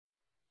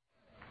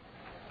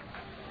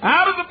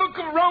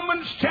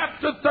Romans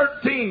chapter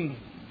 13.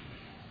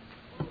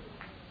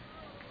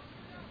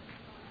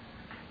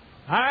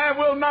 I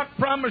will not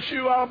promise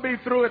you I'll be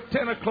through at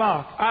 10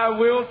 o'clock. I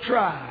will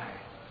try.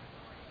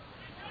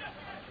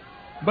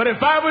 But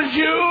if I was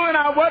you and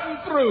I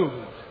wasn't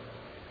through,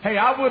 hey,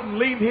 I wouldn't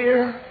leave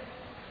here.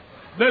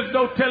 There's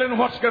no telling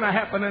what's going to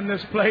happen in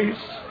this place.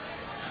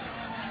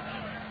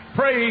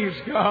 Praise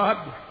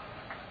God.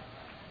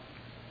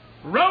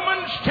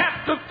 Romans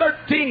chapter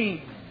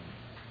 13.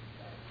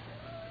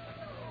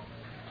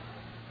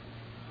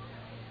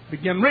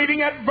 Begin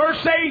reading at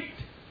verse 8.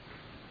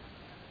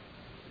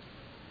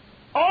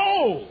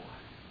 Oh,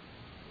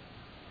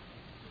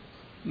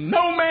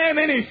 no man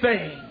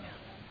anything,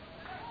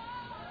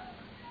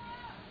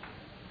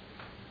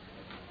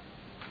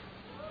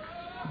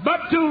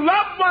 but to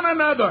love one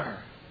another.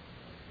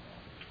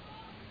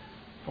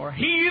 For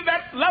he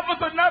that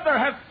loveth another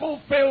hath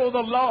fulfilled the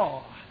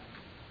law.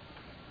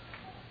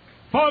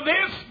 For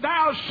this,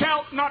 thou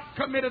shalt not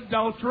commit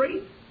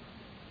adultery,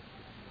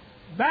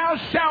 thou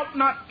shalt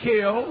not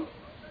kill,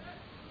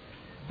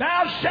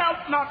 thou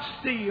shalt not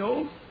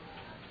steal,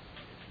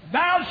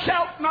 thou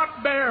shalt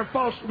not bear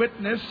false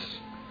witness,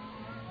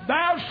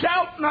 thou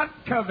shalt not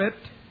covet,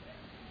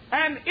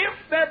 and if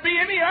there be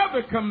any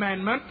other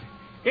commandment,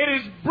 it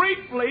is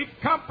briefly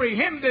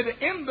comprehended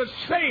in the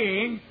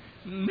saying,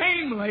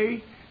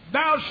 namely,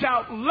 thou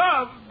shalt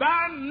love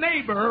thy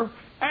neighbor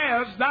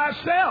as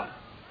thyself.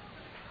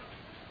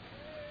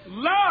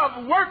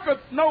 Love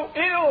worketh no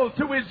ill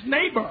to his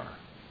neighbor.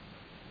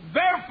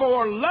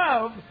 Therefore,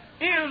 love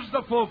is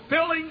the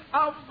fulfilling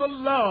of the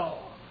law.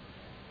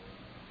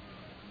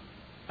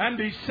 And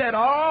he said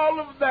all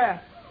of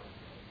that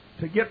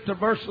to get to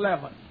verse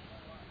 11.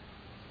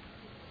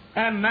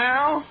 And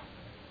now,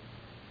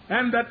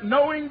 and that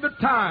knowing the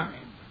time,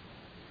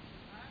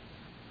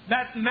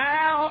 that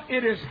now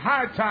it is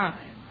high time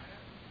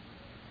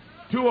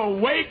to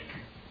awake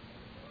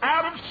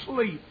out of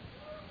sleep.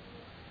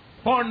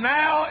 For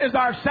now is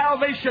our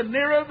salvation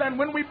nearer than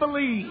when we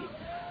believed.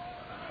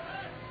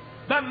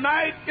 The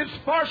night is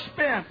far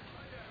spent.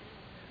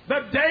 The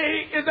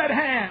day is at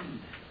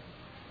hand.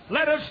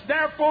 Let us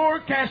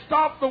therefore cast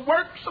off the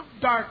works of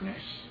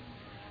darkness,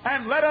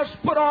 and let us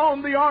put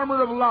on the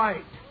armor of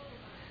light.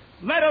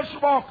 Let us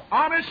walk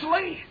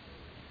honestly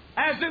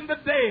as in the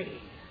day,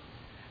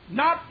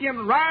 not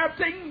in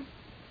rioting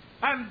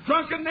and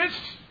drunkenness,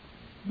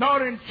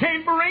 nor in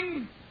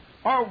chambering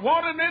or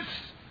wantonness,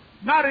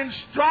 not in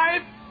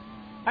strife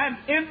and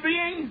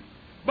envying,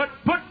 but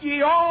put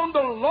ye on the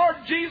Lord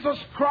Jesus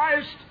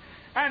Christ,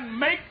 and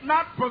make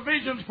not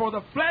provisions for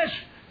the flesh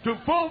to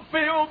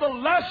fulfill the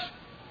lust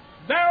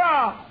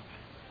thereof.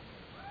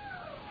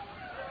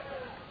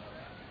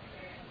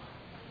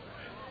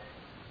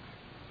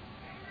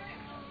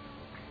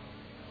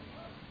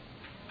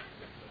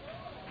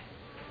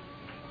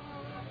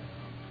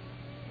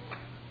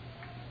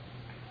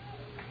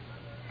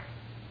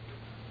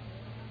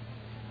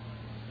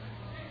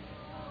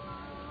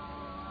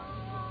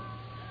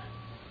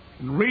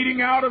 And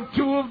reading out of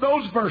two of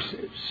those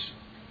verses,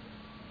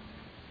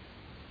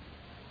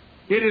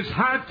 it is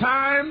high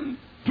time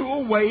to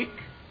awake,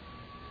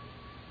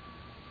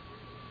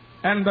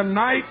 and the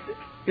night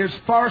is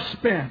far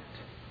spent.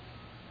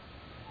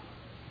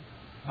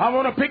 I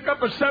want to pick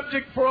up a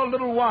subject for a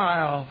little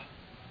while.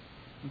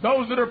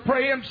 Those that are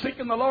praying,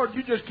 seeking the Lord,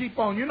 you just keep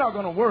on. You're not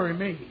going to worry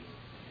me.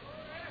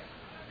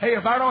 Hey,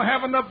 if I don't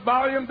have enough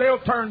volume, they'll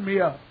turn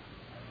me up.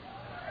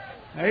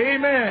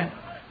 Amen.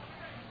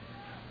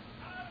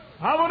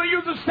 I want to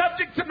use the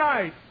subject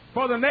tonight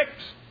for the next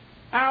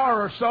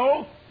hour or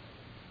so.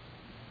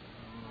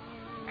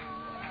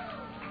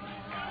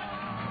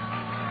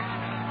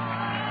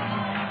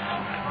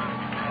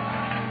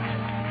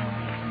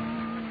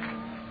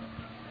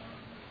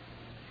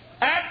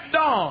 At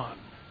dawn,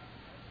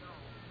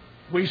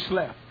 we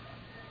slept.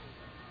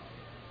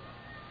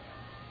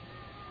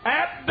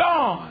 At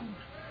dawn,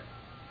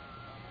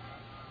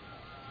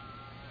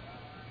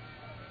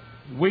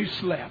 we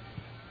slept.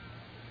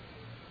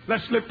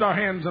 Let's lift our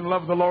hands and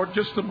love the Lord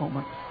just a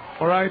moment.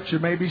 All right, you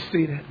may be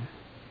seated.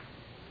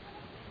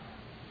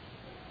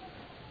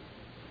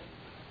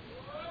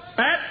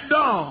 At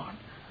dawn,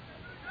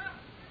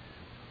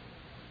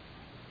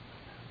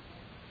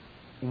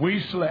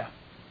 we slept.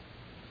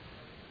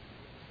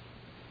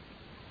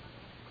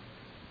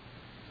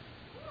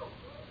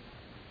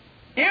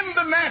 In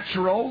the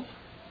natural,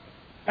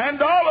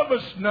 and all of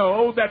us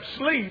know that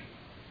sleep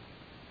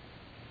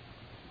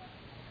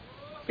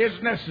is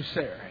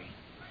necessary.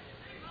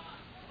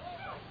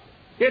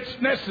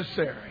 It's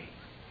necessary.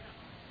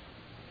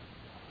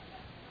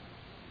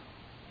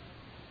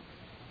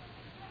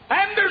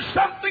 And there's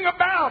something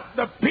about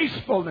the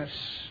peacefulness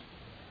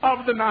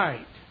of the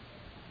night.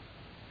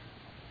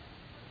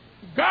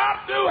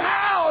 God knew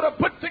how to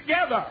put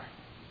together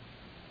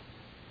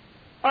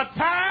a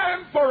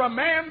time for a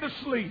man to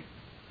sleep.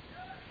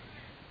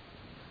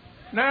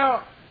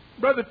 Now,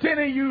 Brother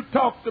Tenney, you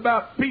talked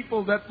about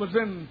people that was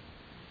in,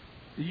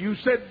 you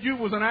said you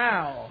was an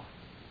owl.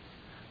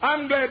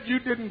 I'm glad you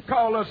didn't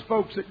call us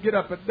folks that get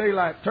up at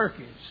daylight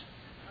turkeys.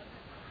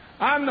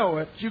 I know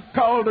it. You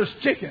called us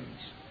chickens.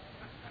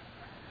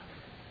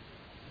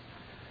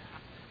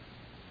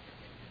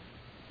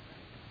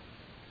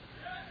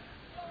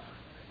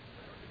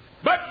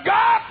 But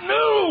God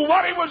knew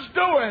what He was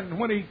doing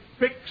when He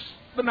fixed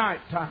the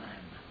nighttime.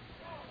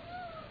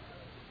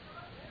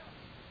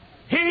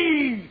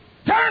 He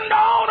turned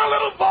on a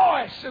little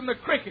voice in the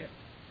cricket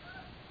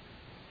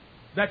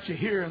that you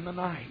hear in the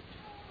night.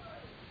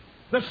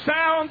 The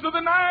sounds of the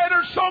night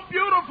are so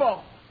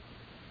beautiful.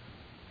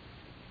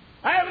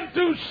 And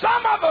to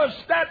some of us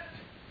that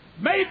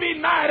may be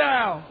night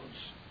owls,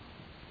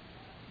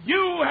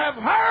 you have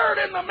heard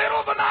in the middle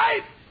of the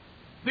night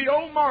the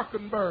old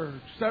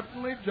mockingbird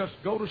suddenly just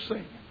go to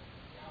singing.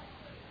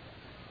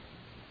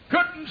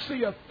 Couldn't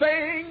see a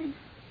thing.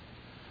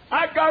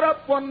 I got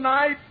up one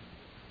night,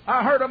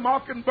 I heard a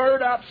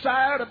mockingbird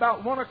outside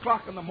about 1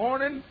 o'clock in the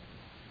morning,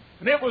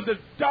 and it was as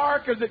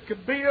dark as it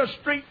could be, a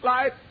street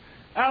light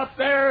out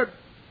there,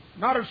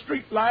 not a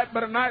street light,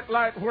 but a night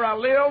light where I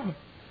live.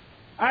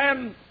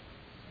 And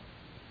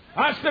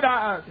I said,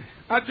 I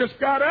just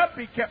got up.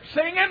 He kept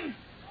singing.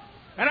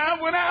 And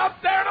I went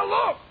out there to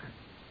look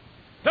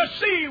to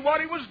see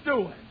what he was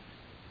doing.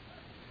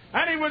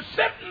 And he was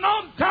sitting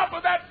on top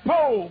of that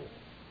pole.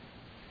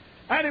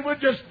 And he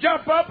would just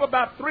jump up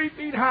about 3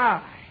 feet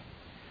high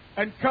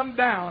and come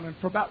down. And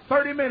for about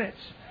 30 minutes,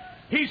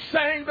 he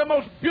sang the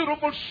most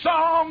beautiful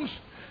songs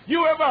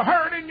you ever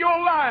heard in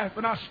your life.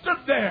 And I stood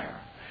there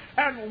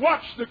and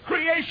watched the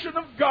creation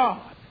of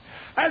God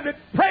as it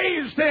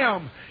praised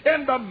Him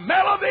in the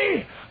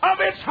melody of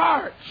its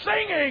heart,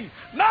 singing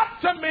not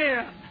to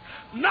men,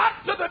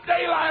 not to the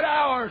daylight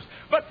hours,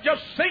 but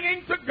just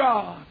singing to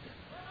God.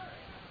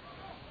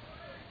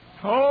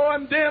 Oh,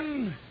 and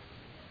then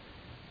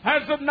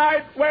as the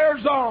night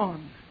wears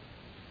on,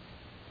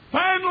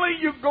 finally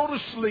you go to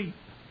sleep.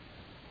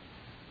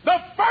 The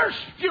first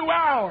few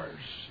hours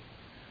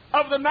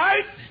of the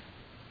night,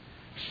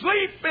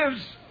 sleep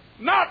is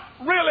not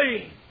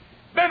really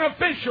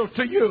beneficial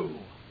to you.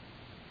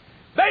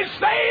 They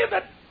say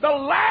that the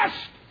last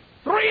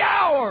 3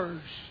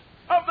 hours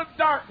of the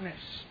darkness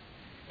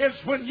is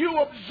when you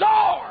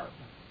absorb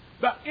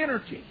the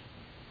energy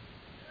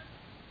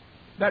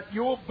that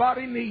your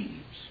body needs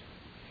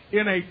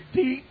in a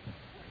deep,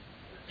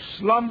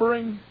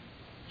 slumbering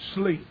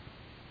sleep.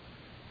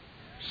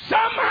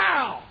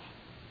 Somehow,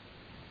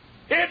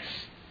 it's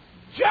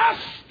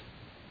just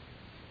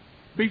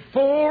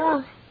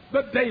before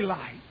the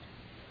daylight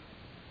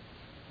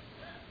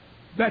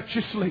that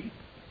you sleep.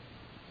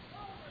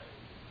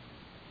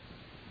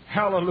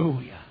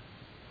 Hallelujah.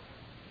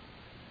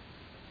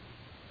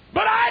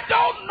 But I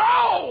don't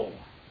know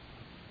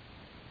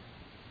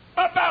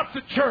about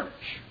the church.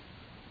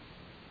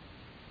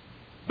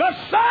 The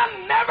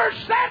sun never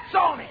sets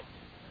on it.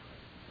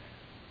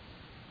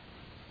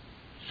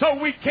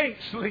 So we can't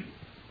sleep.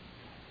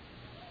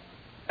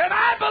 And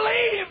I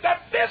believe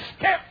that this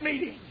camp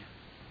meeting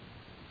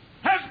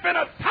has been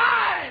a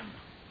time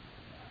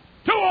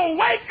to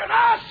awaken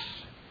us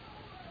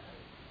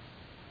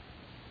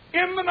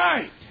in the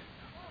night,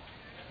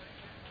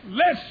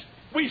 lest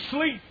we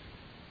sleep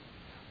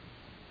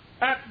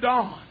at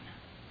dawn.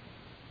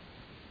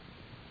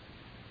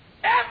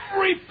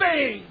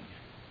 Everything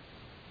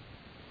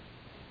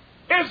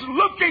is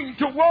looking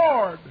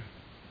toward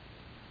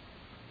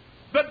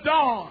the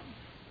dawn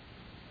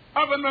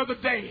of another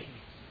day.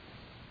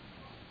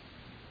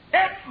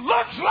 It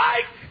looks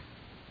like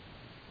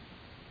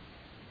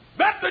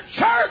that the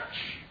church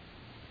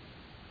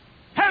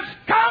has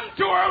come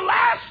to her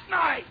last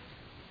night,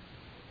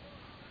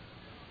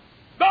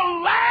 the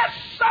last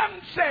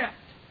sunset,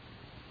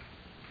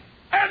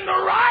 and the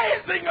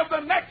rising of the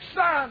next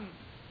sun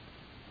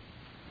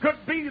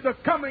could be the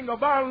coming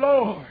of our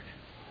Lord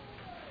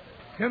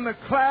in the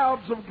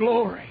clouds of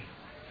glory.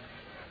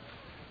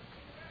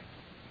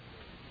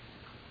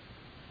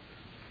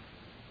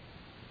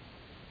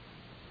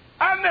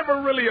 I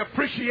never really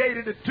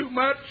appreciated it too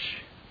much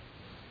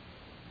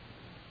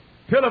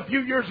till a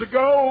few years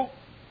ago.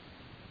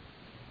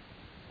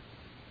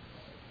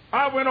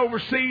 I went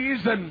overseas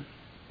and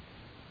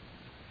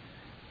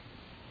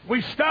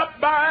we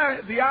stopped by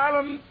the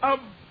island of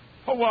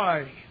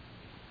Hawaii.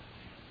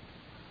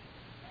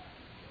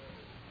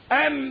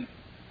 And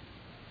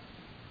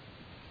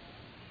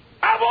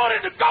I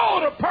wanted to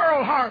go to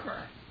Pearl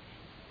Harbor.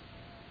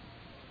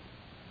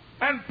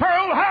 And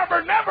Pearl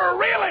Harbor never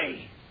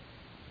really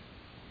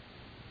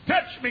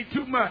touched me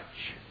too much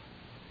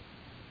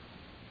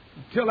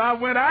until I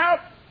went out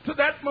to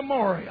that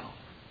memorial.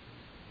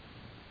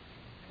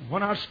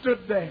 When I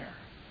stood there,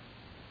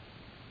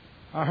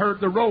 I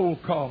heard the roll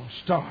call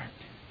start.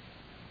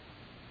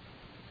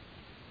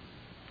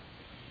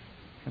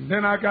 And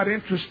then I got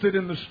interested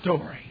in the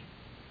story.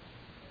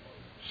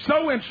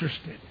 So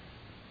interested.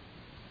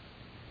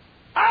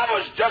 I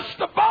was just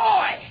a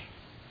boy,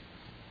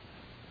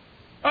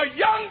 a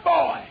young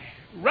boy,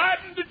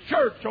 riding to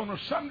church on a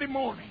Sunday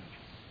morning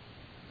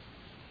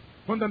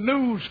when the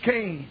news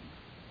came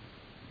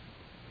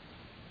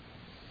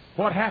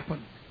what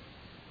happened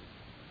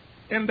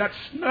in that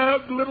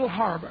snug little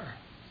harbor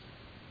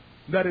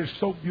that is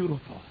so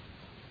beautiful.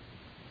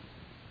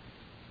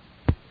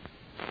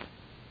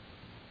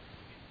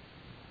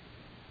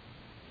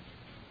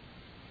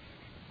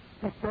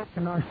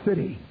 In our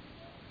city,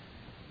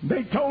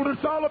 they told us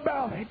all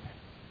about it.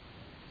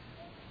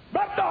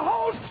 But the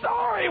whole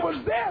story was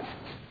this: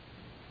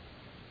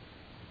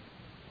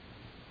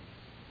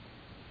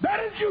 that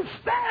as you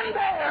stand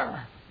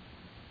there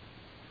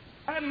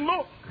and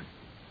look,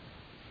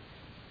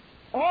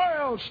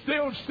 oil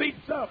still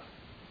seeps up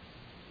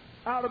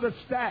out of the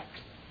stacks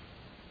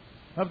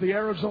of the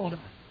Arizona.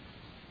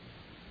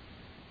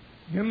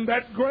 In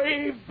that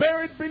grave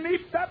buried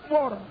beneath that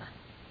water,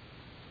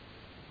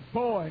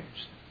 boys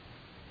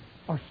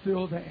are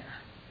still there.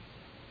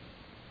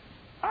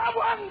 I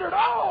wondered,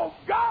 oh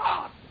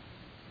God,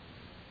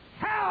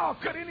 how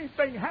could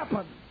anything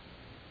happen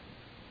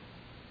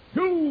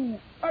to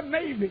a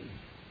Navy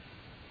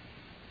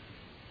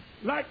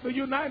like the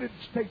United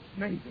States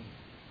Navy?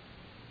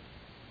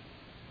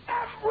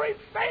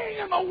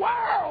 Everything in the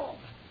world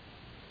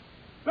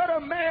that a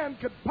man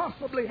could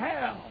possibly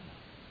have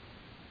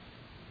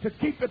to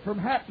keep it from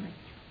happening,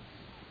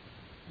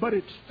 but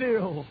it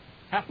still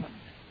happened.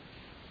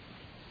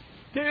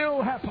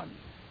 Still happened.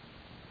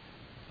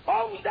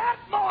 On that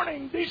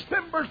morning,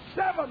 December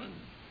 7th,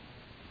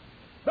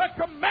 the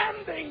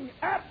commanding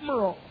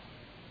admiral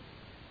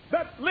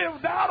that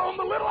lived out on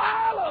the little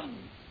island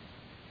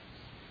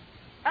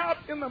out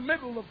in the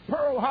middle of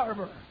Pearl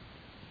Harbor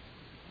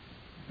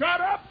got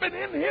up and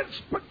in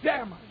his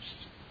pajamas,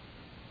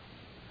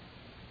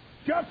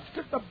 just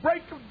at the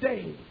break of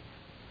day,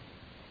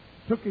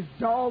 took his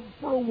dog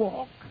for a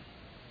walk,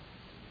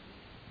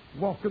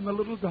 walking the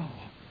little dog.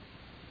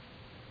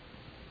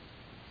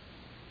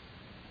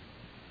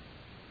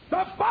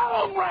 The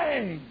phone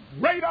rang,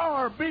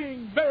 radar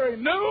being very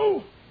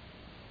new,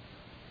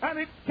 and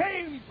it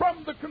came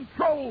from the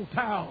control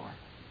tower.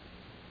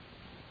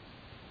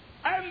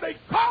 And they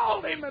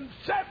called him and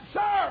said,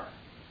 "Sir,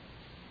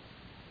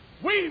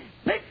 we've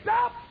picked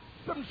up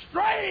some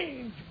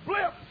strange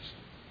blips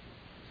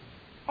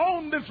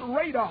on this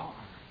radar,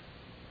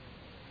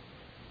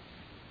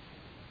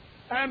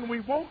 and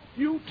we want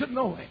you to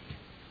know it."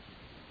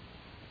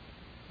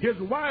 His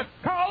wife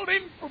called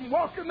him from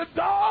walking the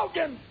dog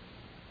and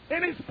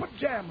in his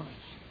pajamas.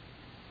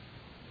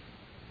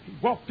 He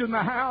walked in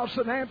the house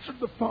and answered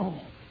the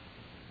phone.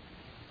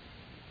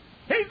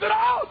 He said,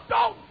 "Oh,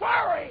 don't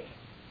worry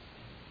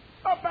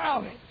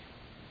about it,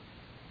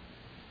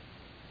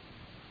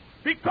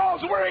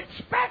 because we're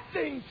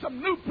expecting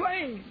some new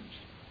planes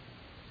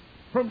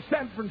from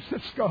San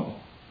Francisco."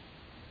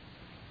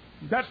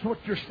 That's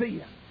what you're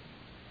seeing.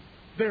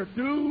 They're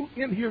due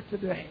in here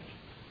today.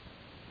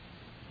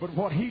 But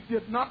what he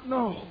did not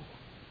know,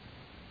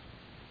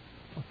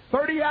 for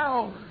 30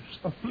 hours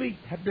a fleet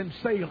had been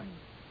sailing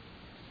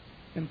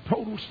in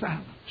total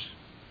silence.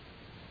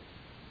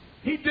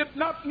 He did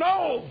not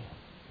know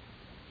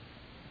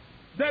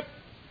that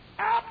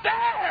out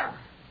there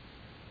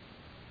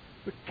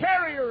the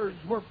carriers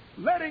were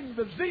letting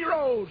the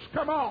Zeros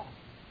come off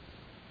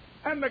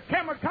and the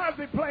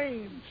kamikaze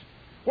planes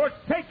were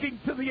taking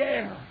to the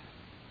air.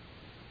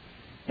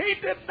 He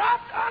did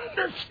not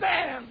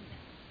understand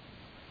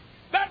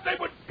that they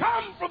would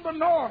come from the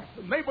north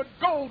and they would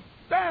go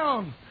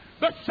down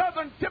the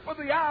southern tip of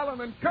the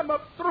island and come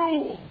up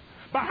through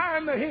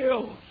behind the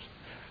hills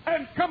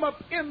and come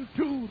up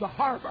into the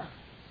harbor.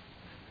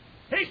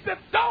 He said,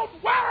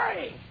 "Don't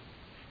worry.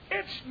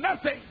 It's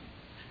nothing.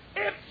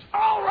 It's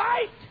all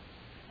right."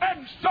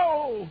 And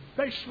so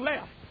they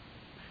slept.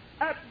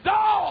 At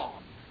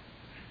dawn,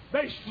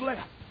 they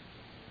slept.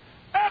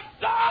 At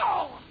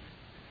dawn,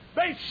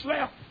 they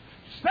slept.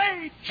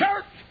 Say,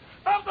 Church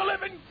of the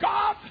living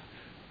God,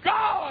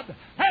 God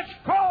has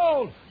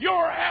called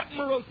your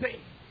admiralty.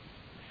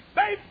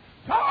 They've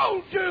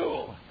told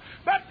you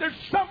that there's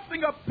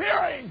something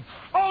appearing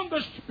on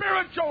the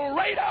spiritual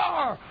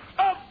radar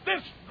of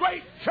this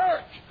great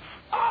church.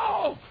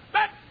 Oh,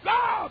 that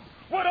God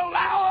would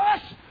allow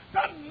us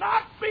to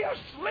not be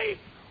asleep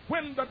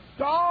when the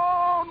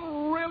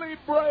dawn really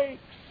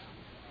breaks.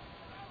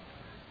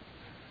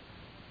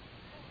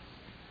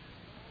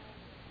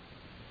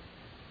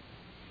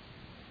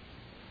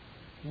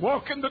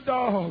 Walking the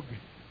dog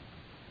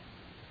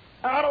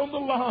out on the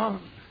lawn,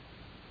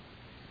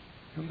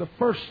 and the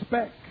first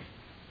speck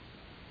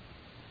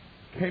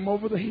came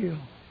over the hill.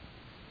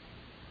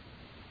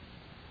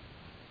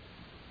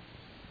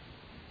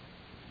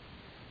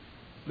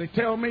 They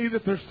tell me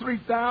that there's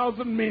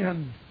 3,000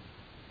 men.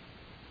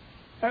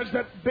 As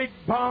that big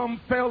bomb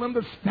fell in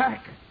the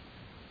stack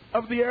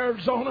of the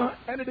Arizona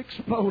and it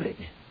exploded,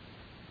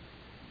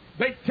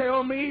 they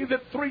tell me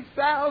that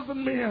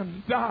 3,000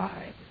 men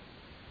died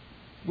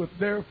with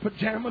their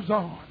pajamas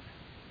on,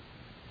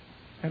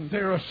 and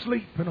they're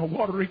asleep in a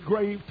watery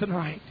grave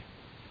tonight.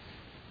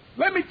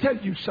 Let me tell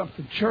you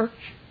something, church.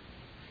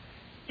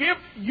 If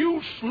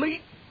you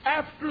sleep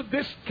after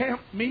this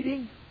camp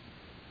meeting,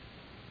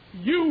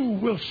 you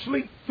will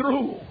sleep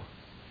through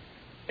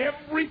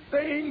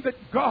everything that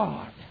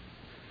God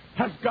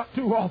has got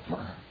to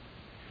offer.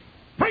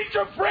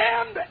 Preacher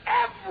friend,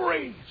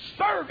 every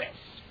service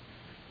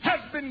has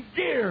been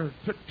geared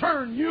to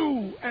turn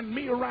you and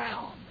me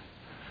around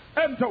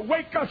and to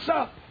wake us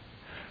up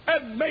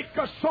and make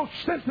us so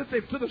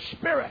sensitive to the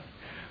Spirit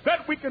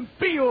that we can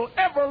feel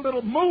every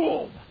little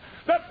move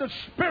that the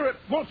Spirit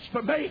wants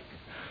to make.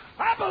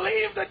 I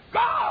believe that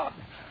God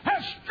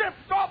has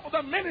stripped off of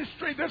the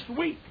ministry this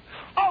week,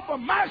 off of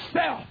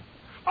myself,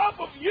 off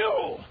of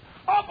you,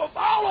 off of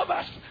all of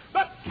us,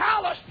 the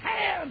calloused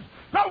hands,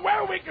 to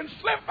where we can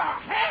slip our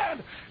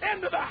hand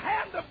into the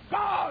hand of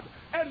God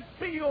and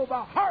feel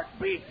the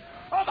heartbeat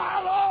of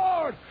our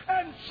Lord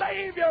and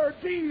Savior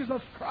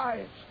Jesus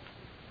Christ.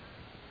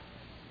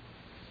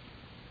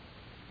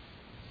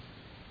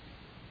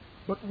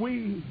 But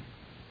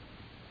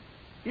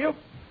if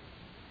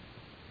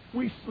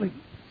we sleep.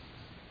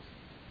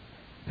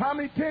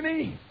 Tommy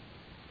Tenney,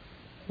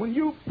 when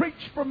you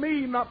preached for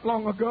me not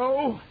long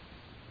ago,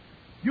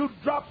 you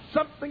dropped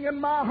something in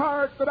my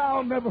heart that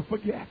I'll never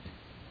forget.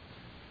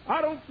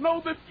 I don't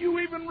know that you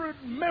even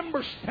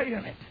remember saying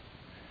it,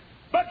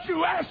 but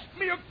you asked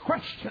me a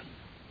question.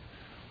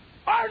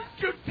 Aren't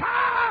you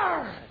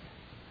tired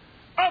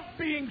of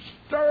being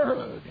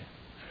stirred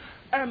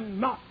and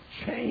not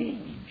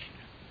changed?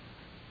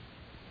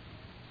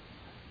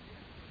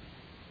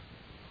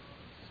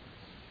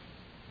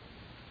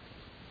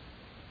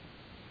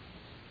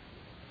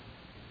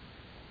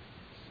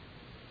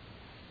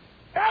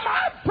 Am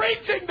I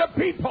preaching to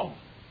people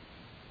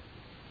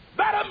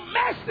that a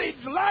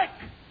message like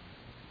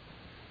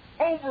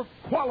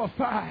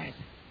overqualified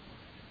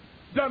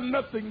done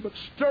nothing but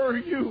stir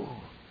you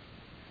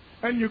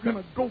and you're going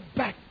to go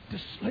back to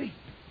sleep?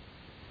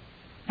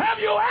 Have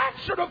you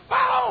answered a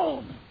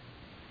phone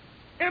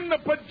in the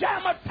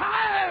pajama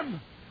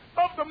time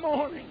of the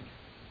morning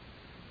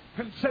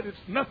and said it's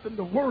nothing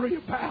to worry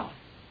about?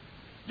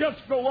 Just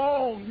go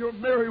on your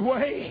merry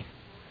way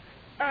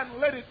and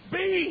let it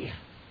be.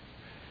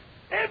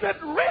 Is it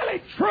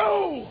really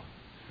true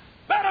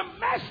that a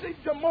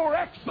message of more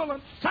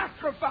excellent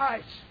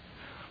sacrifice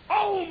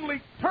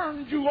only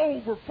turns you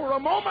over for a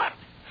moment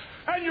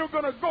and you're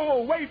going to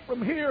go away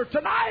from here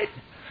tonight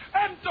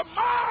and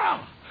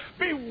tomorrow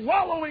be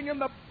wallowing in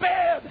the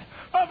bed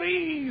of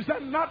ease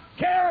and not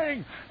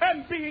caring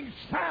and being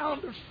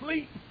sound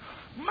asleep?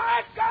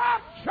 My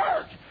God,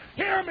 church,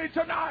 hear me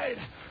tonight.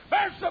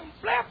 There's some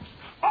blips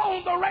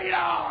on the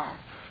radar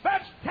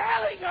that's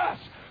telling us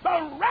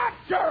the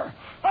rapture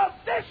of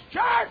this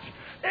church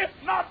is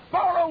not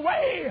far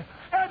away,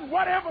 and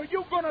whatever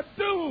you're going to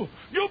do,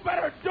 you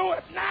better do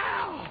it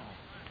now.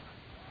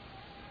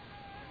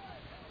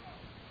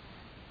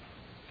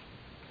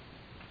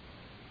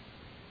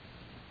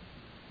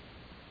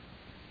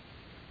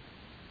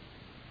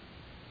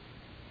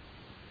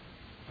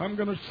 I'm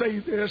going to say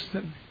this,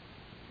 and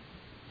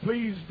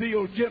please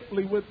deal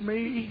gently with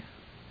me.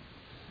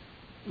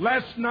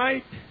 Last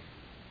night,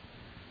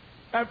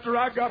 after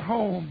I got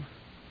home,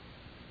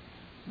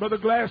 Brother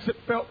Glass, it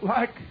felt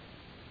like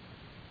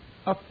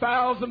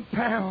 1,000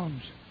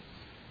 pounds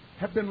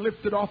have been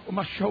lifted off of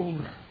my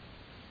shoulder.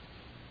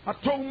 I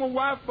told my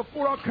wife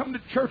before I come to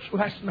church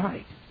last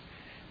night,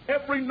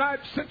 every night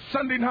since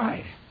Sunday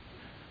night,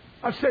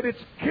 I said,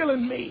 it's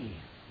killing me,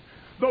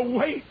 the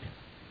weight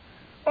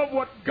of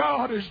what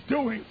God is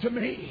doing to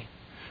me.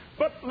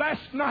 But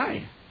last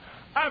night,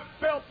 I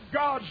felt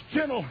God's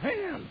gentle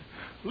hand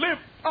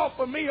lift off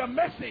of me a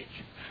message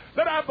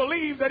that I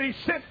believe that He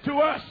sent to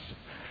us.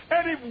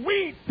 And if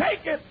we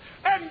take it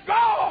and go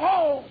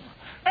home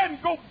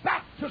and go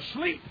back to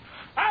sleep,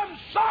 I'm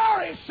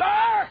sorry,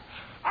 sir.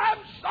 I'm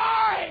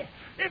sorry.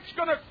 It's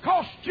going to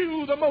cost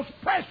you the most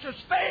precious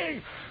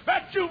thing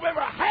that you've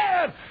ever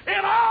had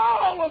in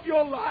all of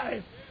your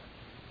life.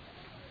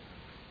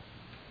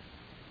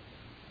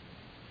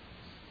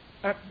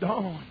 At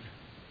dawn,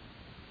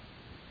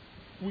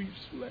 we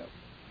slept.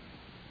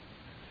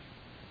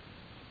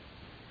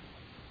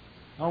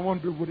 I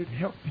wonder, would it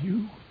help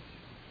you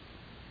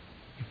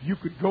if you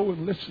could go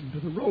and listen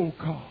to the roll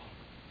call?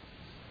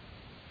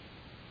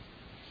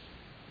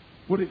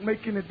 Would it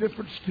make any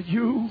difference to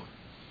you?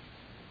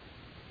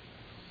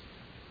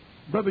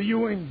 Brother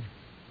Ewing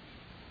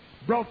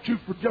brought you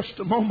for just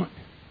a moment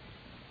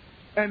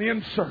an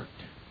insert.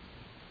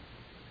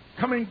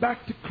 Coming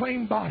back to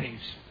claim bodies.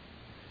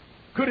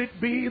 Could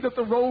it be that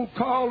the roll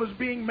call is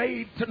being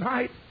made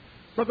tonight,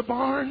 Brother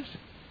Barnes?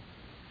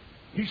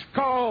 He's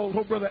called,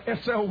 oh, Brother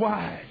S.L.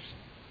 Wise.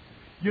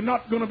 You're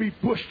not going to be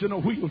pushed in a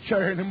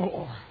wheelchair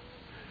anymore.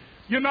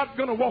 You're not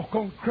going to walk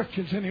on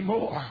crutches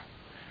anymore.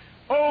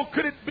 Oh,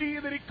 could it be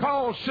that he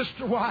called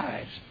Sister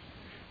Wise?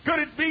 Could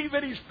it be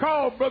that he's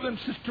called Brother and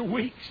Sister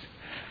Weeks?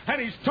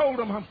 And he's told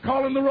them, I'm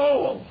calling the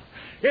roll.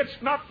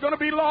 It's not going to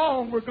be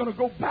long. We're going to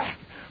go back.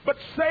 But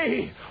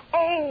say,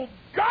 oh,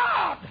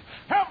 God,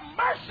 have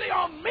mercy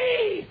on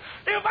me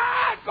if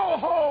I go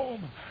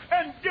home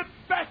and get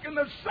back in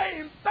the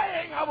same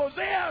thing I was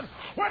in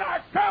when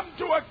I come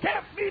to a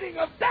camp meeting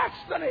of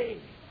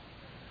destiny.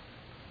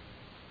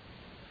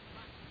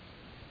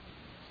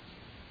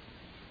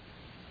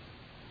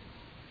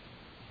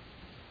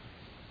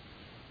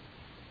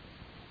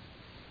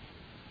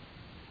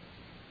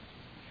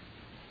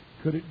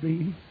 Could it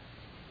be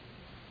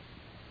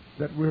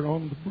that we're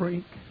on the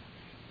brink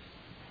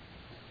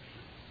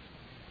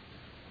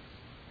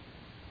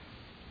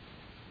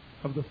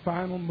of the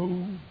final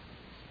move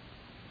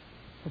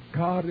of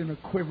God in a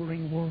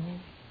quivering world?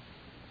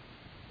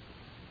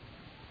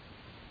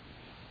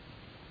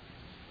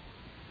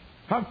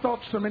 I've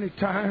thought so many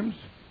times,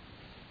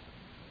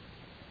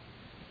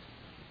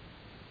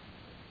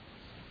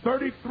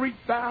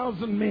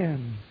 33,000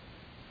 men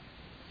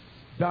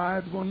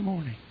died one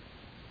morning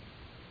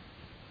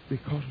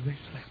because they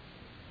slept.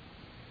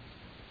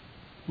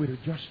 We'd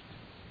have just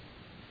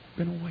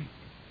been awake.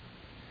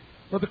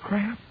 Brother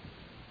Kraft,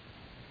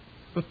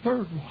 the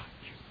third watch,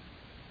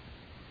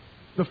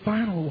 the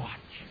final watch,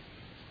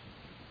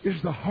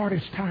 is the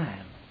hardest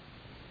time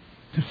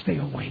to stay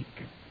awake.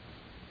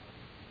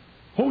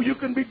 Oh, you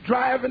can be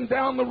driving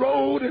down the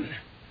road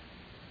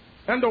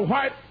and the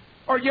white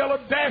or yellow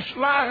dashed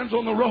lines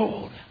on the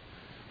road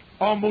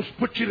almost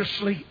put you to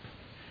sleep,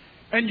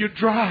 and you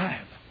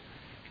drive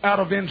out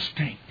of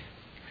instinct.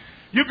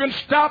 You can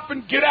stop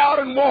and get out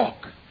and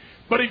walk,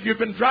 but if you've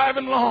been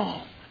driving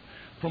long,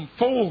 from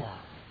 4,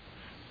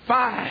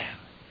 5,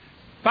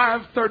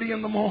 5:30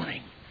 in the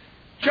morning,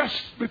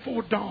 just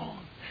before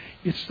dawn,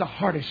 it's the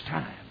hardest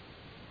time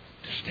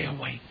to stay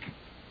awake.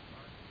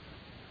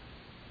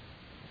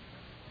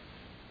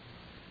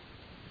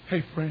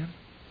 Hey, friend,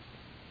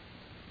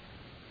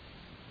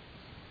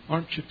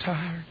 aren't you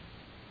tired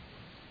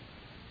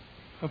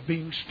of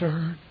being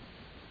stirred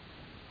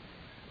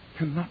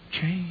and not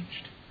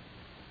changed?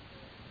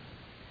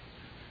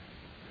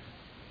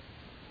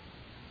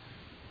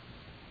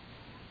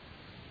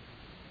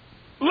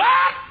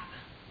 Lot!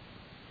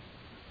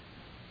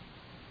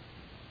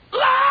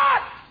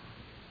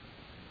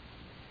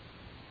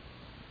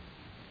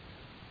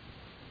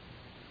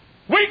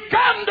 We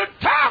come to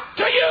talk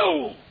to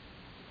you.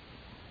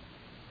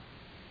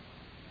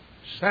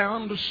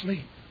 Sound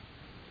asleep.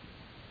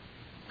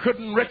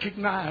 Couldn't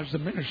recognize the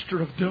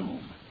minister of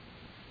doom.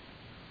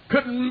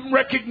 Couldn't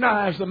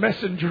recognize the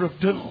messenger of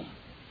doom.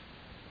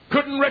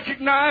 Couldn't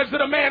recognize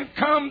that a man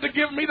come to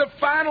give me the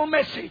final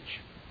message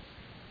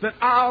that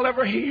I'll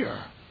ever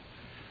hear.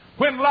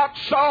 When Lot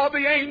saw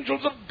the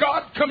angels of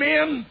God come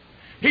in,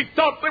 he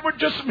thought they were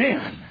just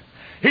men.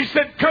 He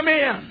said, "Come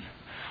in.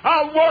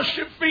 I'll wash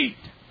your feet.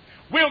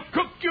 We'll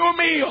cook you a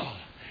meal.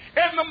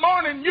 In the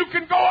morning you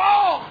can go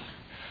on."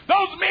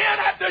 Those men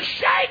had to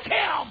shake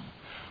him.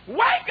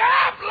 "Wake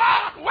up,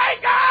 Lot!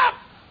 Wake up!"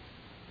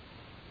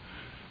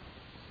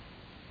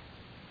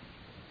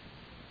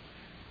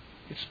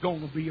 It's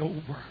going to be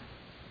over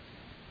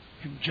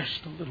in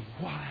just a little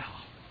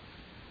while.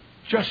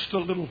 Just a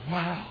little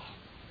while.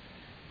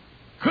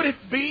 Could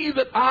it be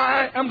that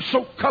I am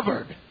so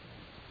covered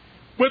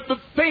with the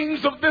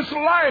things of this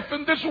life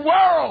and this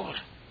world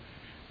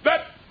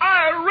that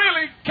I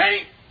really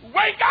can't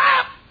wake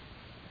up?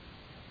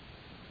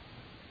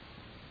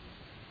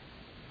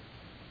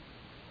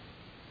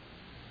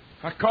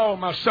 I called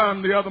my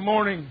son the other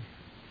morning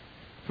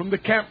from the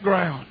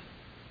campground.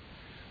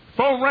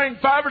 Phone rang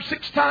 5 or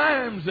 6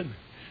 times, and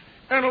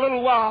in a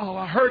little while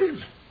I heard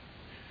him.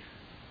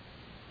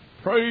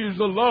 "Praise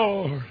the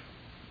Lord,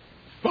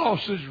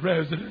 Fauss's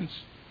residence."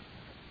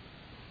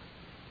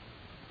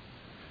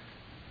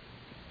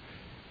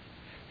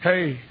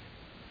 "Hey,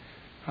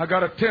 I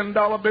got a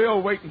 $10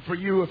 bill waiting for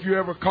you if you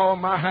ever call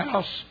my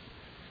house.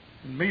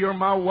 And me or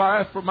my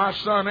wife or my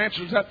son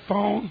answers that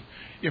phone.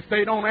 If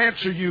they don't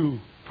answer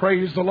you,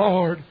 praise the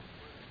Lord."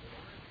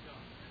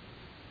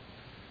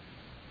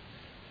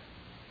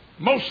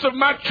 Most of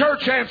my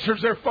church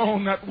answers their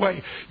phone that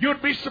way.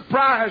 You'd be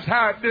surprised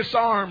how it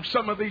disarms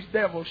some of these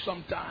devils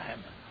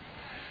sometime.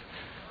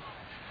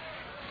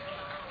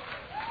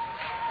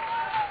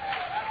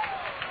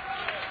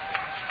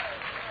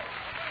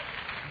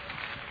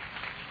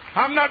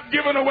 I'm not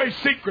giving away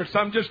secrets.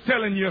 I'm just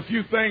telling you a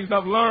few things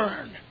I've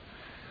learned.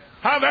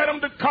 I've had them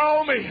to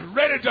call me,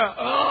 ready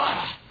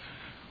to,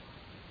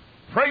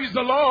 praise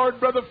the Lord,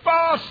 Brother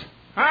Fauss.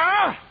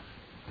 Huh?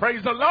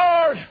 Praise the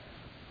Lord.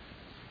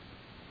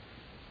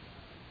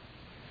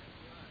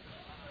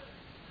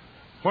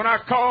 When I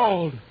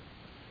called,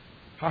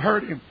 I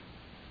heard him.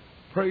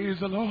 "Praise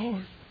the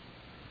Lord.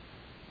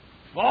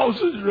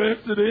 Fauss's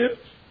residence."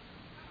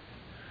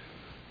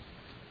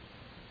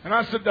 And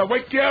I said, "Did I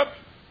wake you up?"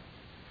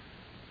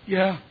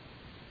 "Yeah."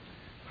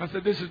 I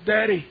said, "This is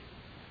Daddy.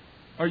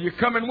 Are you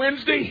coming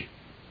Wednesday?"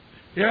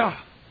 "Yeah."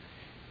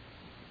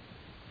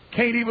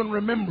 Can't even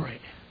remember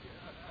it.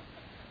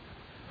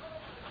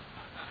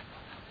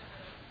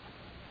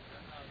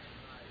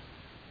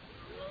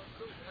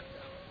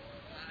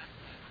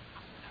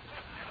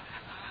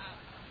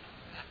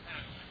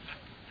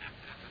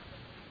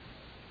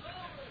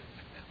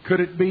 Could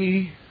it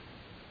be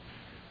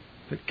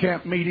that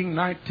camp meeting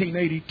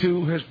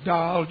 1982 has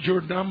dialed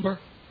your number?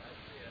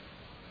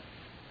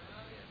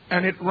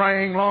 And it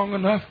rang long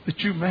enough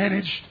that you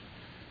managed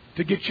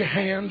to get your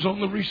hands on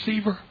the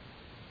receiver?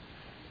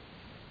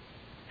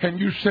 And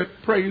you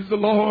said, "Praise the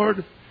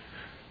Lord.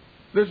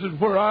 This is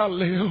where I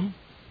live.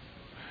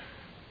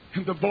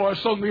 And the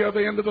voice on the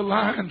other end of the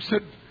line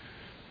said,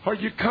 "Are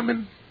you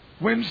coming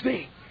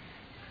Wednesday?"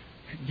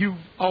 And you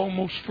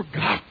almost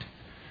forgot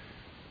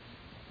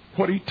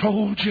what he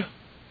told you.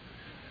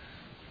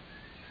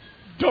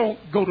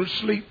 Don't go to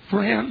sleep,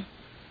 friend.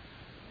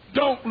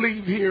 Don't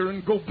leave here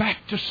and go back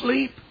to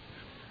sleep.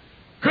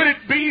 Could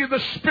it be the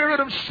spirit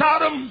of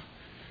Sodom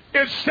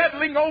is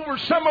settling over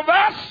some of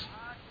us?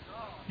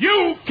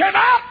 You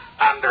cannot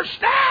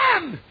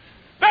understand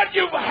that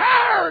you've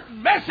heard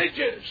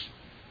messages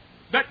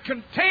that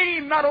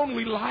contain not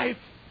only life,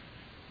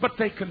 but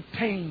they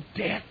contain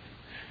death,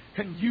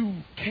 and you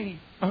can't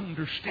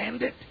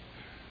understand it.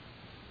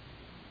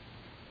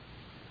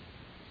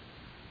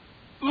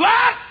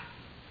 Lot,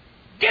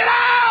 get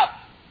out!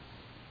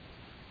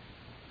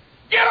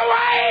 Get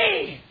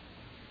away!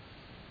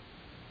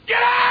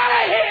 Get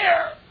out of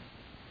here!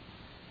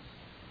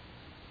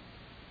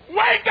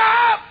 Wake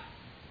up!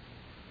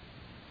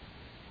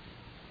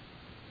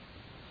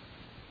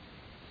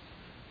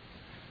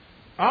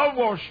 I'll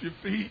wash your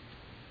feet.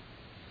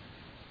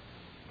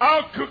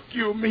 I'll cook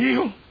you a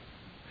meal.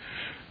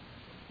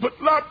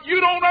 But Lot,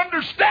 you don't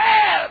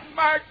understand.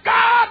 My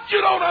God, you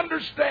don't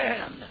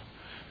understand.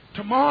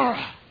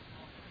 Tomorrow,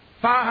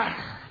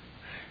 fire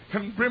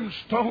and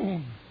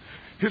brimstone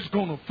is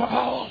going to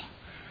fall.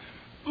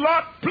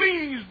 Lot,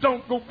 please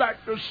don't go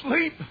back to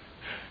sleep.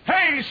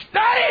 Hey,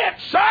 study it,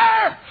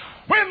 sir.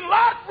 When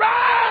Lot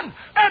ran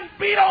and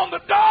beat on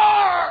the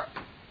door.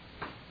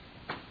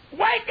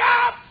 Wake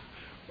up!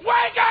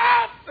 Wake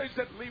up! They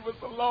said, leave us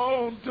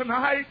alone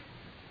tonight.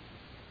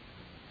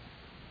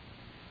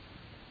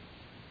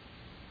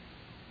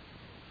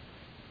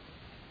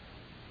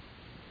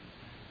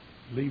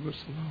 Leave us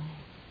alone.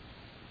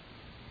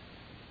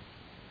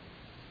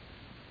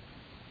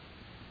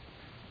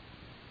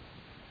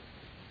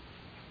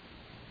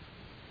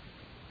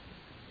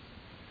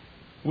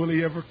 Will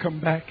he ever come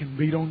back and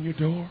beat on your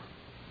door?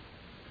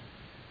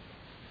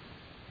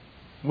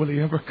 Will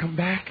he ever come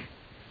back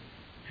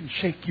and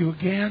shake you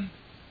again?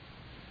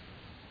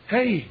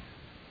 Hey,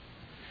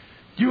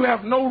 you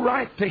have no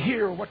right to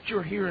hear what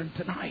you're hearing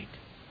tonight.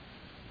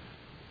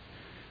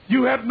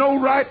 You have no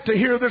right to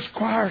hear this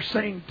choir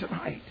sing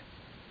tonight.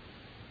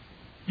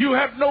 You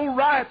have no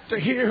right to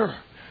hear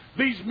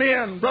these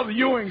men, Brother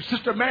Ewing,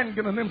 Sister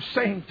Mangan, and them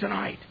sing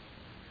tonight.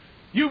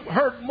 You've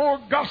heard more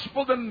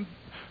gospel than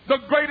the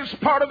greatest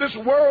part of this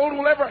world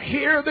will ever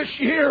hear this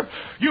year.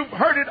 You've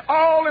heard it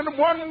all in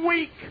 1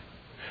 week,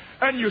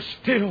 and you're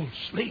still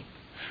asleep.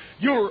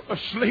 You're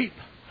asleep.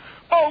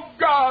 Oh,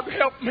 God,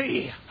 help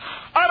me.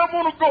 I don't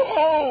want to go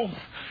home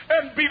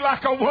and be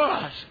like I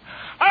was.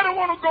 I don't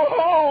want to go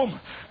home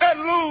and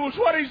lose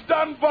what He's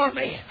done for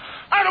me.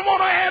 I don't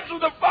want to answer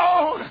the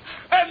phone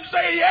and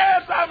say,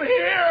 yes, I'm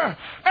here,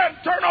 and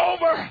turn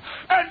over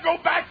and go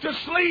back to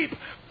sleep.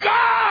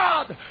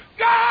 God,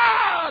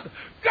 God,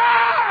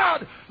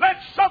 God, let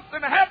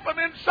something happen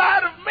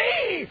inside of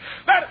me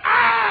that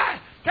I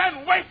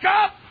can wake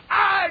up.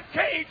 I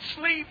can't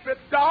sleep at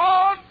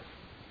dawn.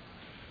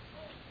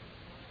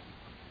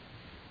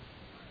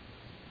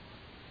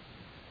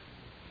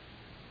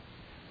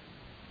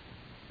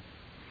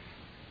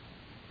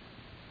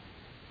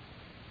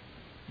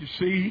 You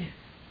see,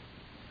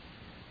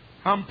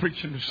 I'm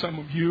preaching to some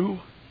of you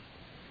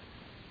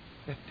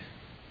that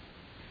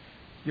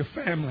your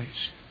families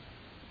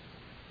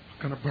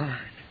are going to burn.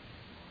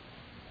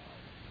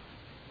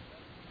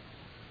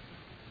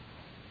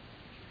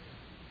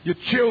 Your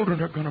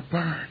children are going to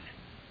burn.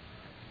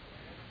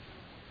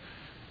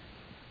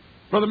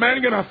 Brother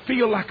Mannigan, I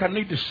feel like I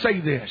need to say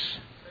this.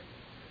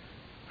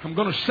 I'm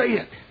going to say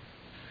it.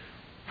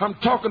 I'm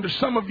talking to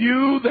some of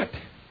you that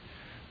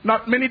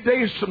not many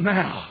days from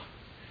now,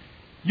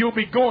 you'll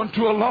be going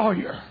to a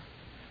lawyer.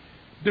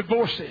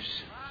 Divorces.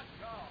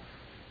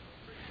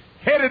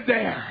 Headed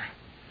there.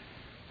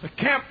 The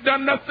camp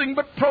done nothing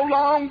but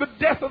prolong the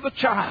death of the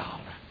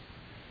child.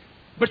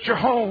 But your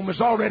home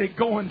is already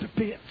going to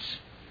bits.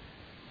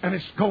 And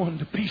it's going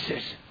to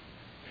pieces.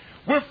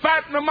 We're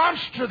fighting a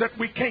monster that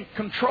we can't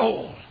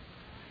control.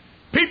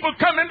 People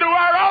come into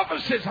our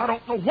offices. I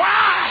don't know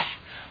why.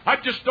 I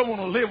just don't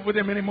want to live with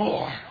him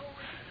anymore.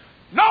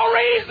 No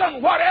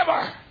reason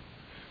whatever.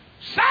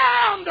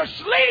 Sound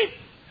asleep.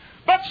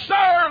 But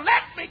sir,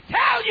 let me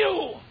tell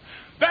you,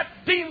 that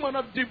demon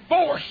of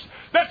divorce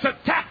that's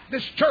attacked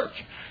this church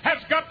has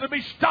got to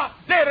be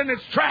stopped dead in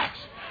its tracks.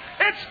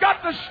 It's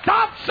got to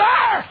stop,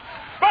 sir.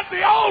 But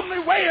the only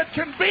way it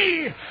can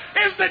be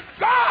is that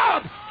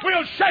God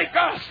will shake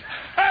us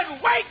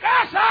and wake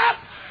us up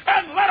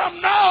and let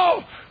them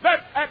know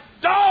that at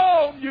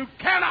dawn you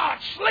cannot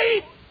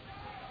sleep.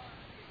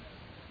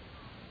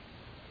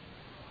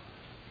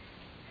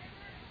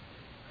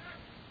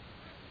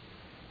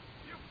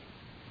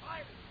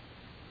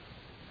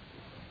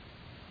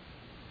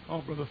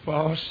 Oh, Brother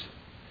Fauss,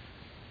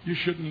 you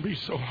shouldn't be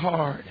so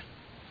hard.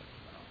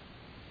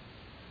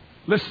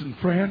 Listen,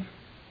 friend,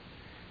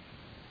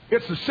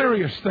 it's a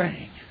serious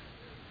thing.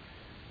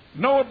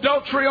 No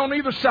adultery on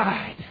either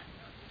side.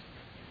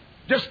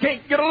 Just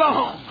can't get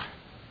along.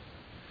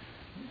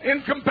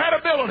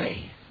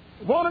 Incompatibility.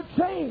 Want to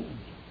change.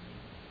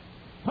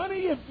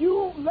 Honey, if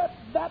you let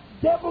that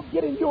devil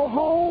get in your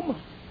home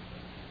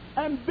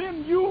and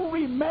then you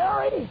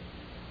remarry,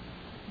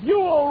 you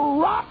will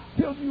rot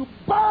till you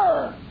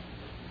burn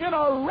in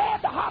a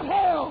red hot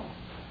hell.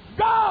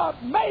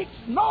 God makes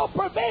no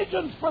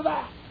provisions for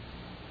that.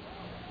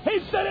 He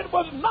said it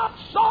was not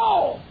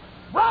so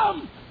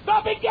from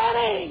the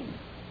beginning.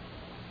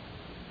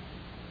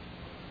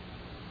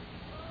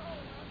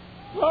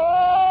 Oh,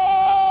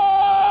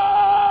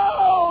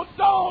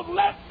 don't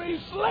let me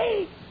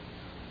sleep.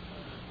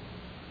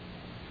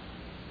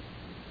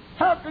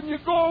 How can you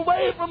go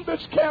away from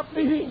this camp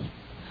meeting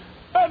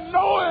and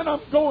knowing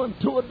I'm going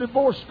to a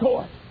divorce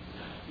court,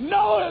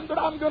 knowing that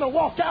I'm going to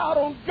walk out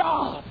on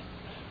God,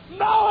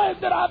 knowing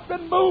that I've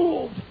been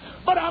moved,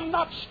 but I'm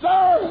not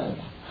stirred.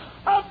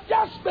 I've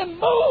just been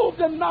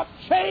moved and not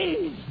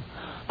changed.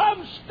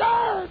 I'm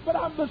stirred, but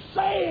I'm the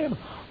same.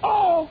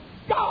 Oh,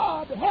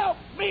 God, help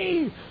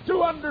me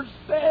to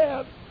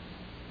understand.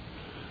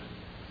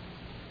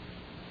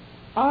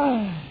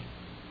 I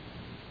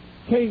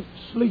can't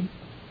sleep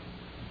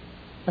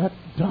at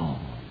dawn.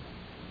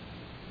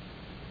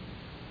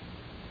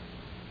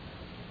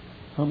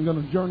 I'm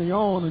going to journey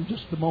on in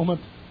just a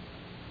moment.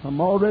 I'm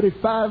already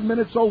 5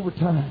 minutes over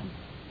time.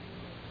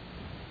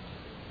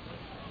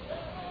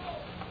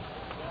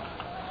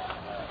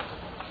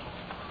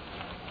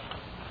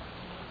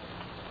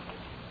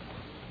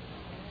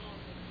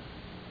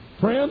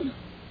 Friend,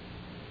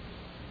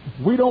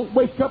 if we don't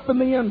wake up in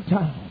the end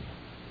time,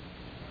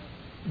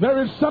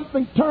 there is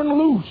something turned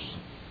loose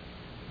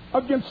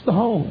against the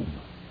home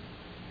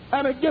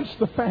and against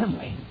the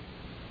family.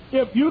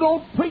 If you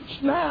don't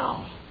preach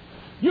now,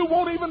 you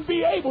won't even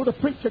be able to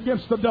preach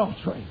against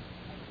adultery.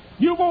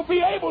 You won't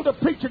be able to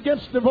preach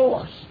against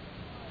divorce.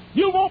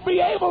 You won't be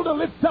able to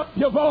lift up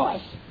your voice.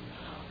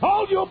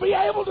 All you'll be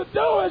able to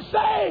do is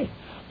say,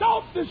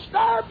 don't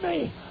disturb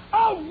me.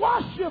 I'll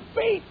wash your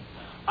feet.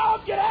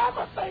 I'll get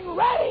everything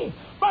ready,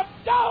 but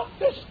don't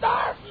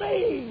disturb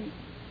me.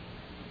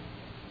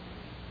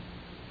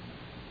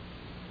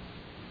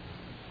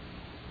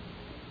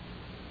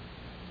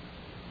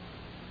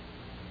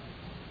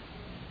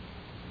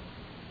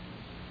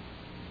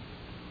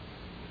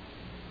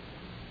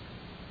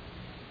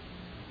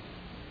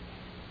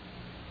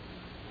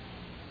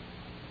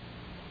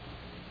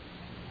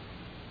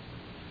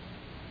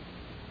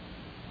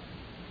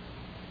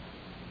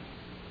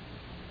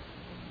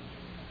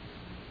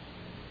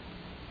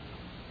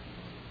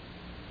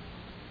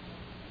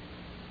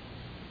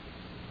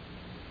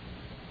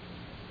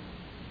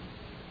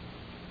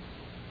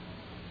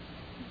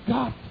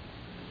 God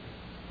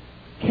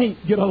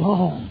can't get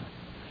along,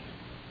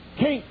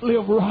 can't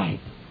live right,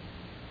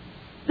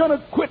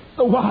 gonna quit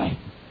the wife,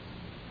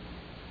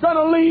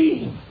 gonna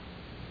leave,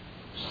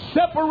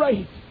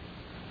 separate.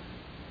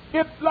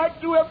 It's like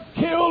you have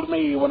killed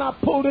me when I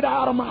pulled it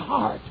out of my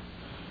heart.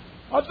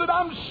 I said,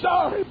 I'm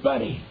sorry,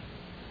 buddy.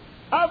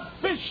 I've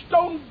fished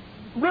on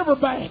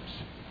riverbanks.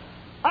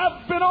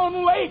 I've been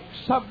on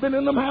lakes. I've been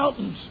in the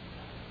mountains.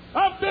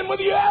 I've been with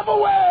you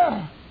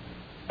everywhere.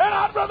 And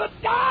I'd rather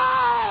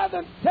die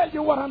than tell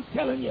you what I'm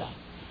telling you.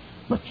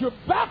 But you're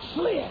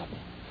backslid.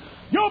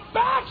 You're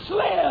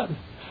backslid.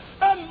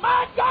 And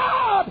my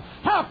God,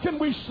 how can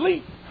we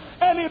sleep?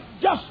 And it's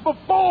just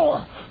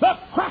before the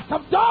crack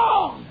of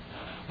dawn.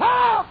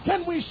 How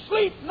can we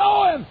sleep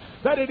knowing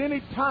that at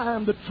any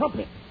time the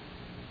trumpet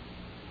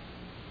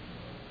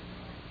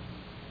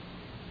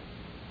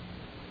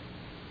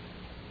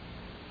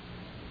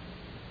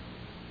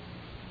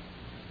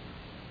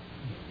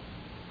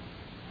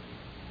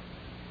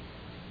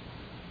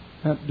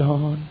at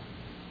dawn,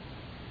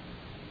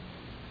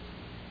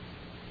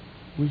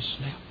 we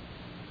slept.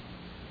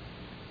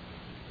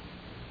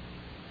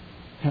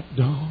 At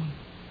dawn,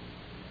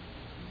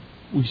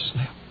 we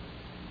slept.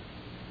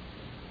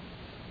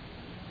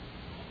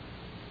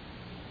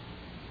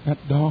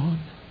 At dawn,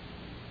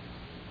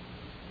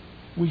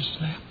 we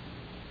slept.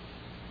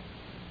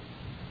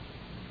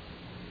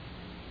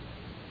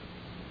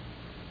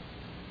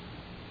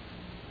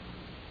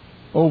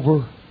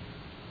 Over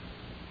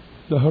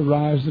the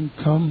horizon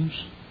comes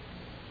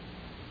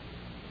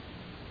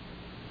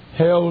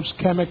hell's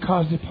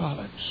kamikaze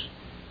pilots.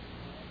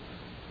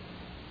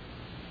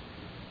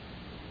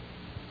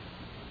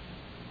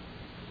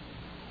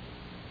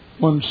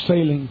 One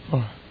sailing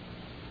for,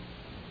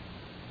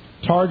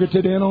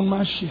 targeted in on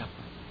my ship.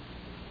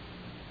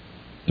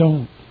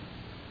 Don't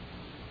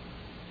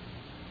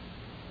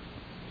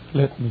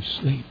let me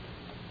sleep.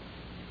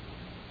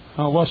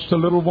 I watched a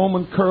little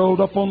woman curled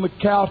up on the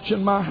couch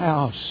in my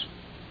house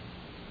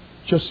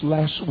just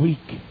last week.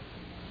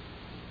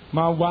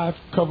 My wife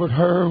covered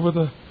her with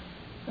an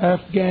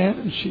Afghan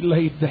and she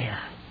laid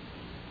there.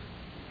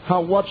 I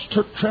watched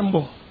her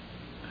tremble.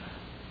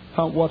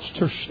 I watched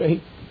her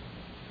shake.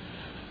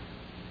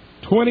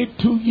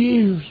 22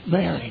 years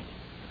married.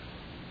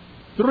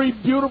 3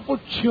 beautiful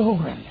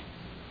children.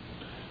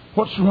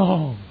 What's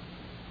wrong?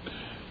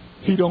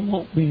 He don't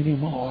want me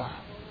anymore.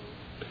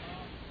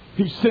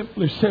 He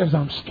simply says,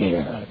 I'm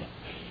scared.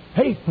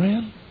 Hey,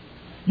 friend,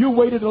 You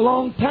waited a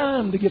long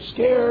time to get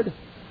scared.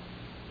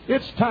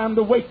 It's time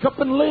to wake up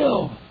and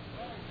live.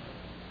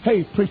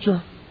 Hey,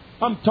 preacher,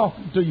 I'm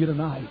talking to you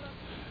tonight.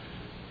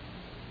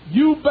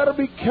 You better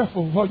be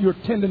careful while you're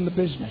tending the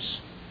business,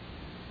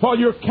 while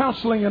you're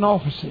counseling in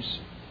offices,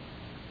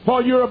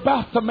 while you're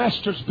about the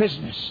master's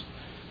business.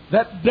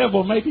 That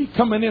devil may be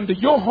coming into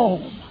your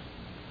home,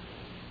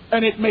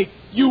 and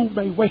you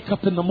may wake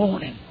up in the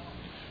morning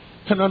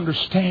and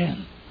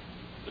understand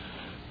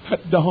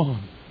at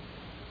dawn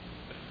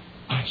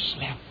I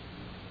slept.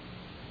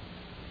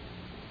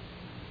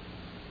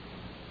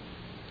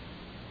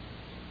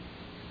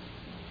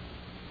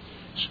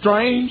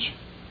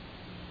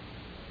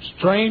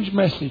 Strange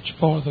message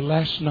for the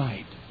last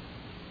night.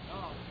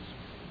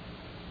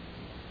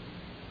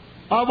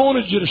 I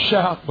wanted you to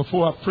shout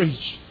before I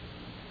preached,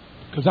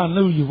 because I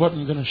knew you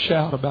wasn't going to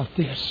shout about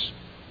this.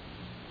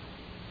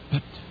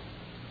 But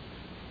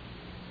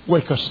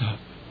wake us up.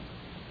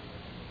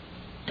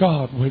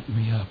 God, wake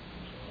me up.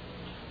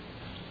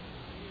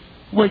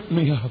 Wake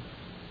me up.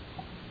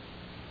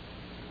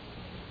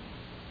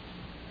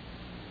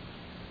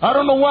 I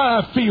don't know why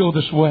I feel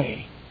this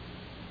way.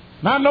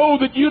 And I know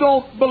that you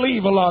don't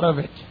believe a lot of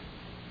it.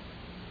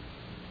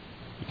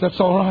 But that's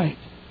all right.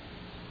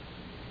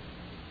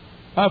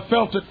 I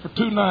felt it for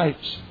 2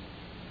 nights.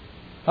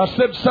 I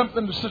said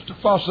something to Sister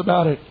Fauss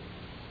about it.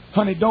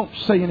 Honey, don't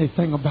say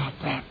anything about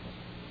that.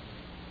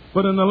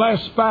 But in the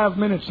last 5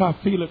 minutes, I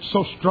feel it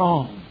so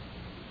strong.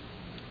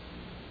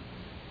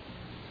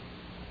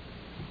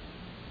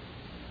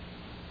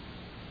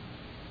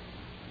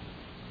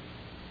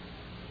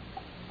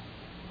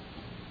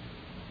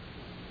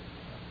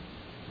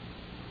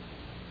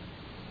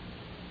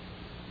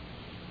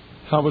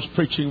 I was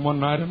preaching one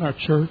night in our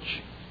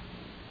church,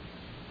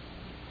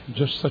 and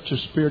just such a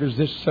spirit as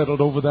this settled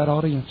over that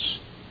audience.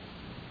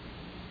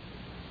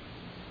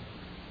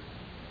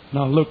 And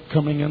I looked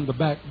coming in the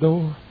back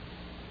door,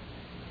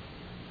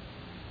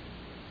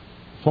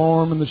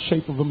 form in the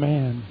shape of a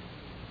man.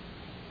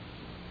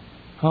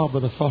 Oh,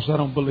 Brother Fauss, I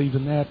don't believe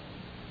in that.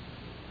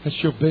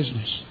 That's your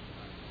business.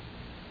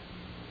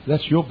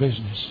 That's your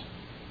business.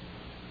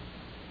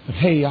 But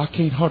hey, I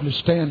can't hardly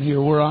stand here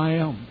where I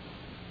am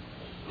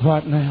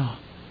right now.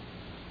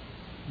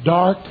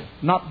 Dark,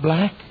 not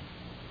black,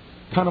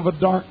 kind of a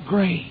dark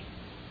gray.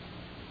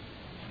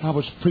 And I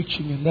was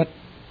preaching, and that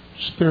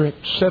spirit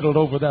settled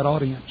over that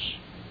audience.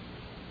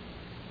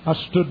 I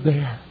stood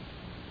there,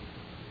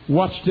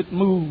 watched it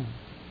move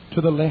to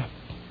the left,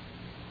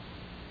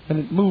 and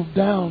it moved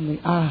down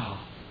the aisle,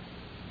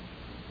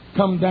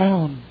 come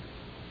down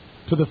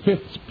to the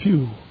 5th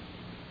pew,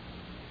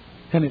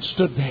 and it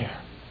stood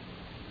there.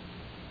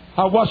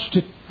 I watched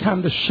it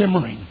kind of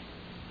shimmering,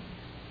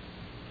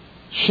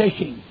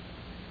 shaking.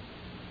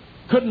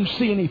 Couldn't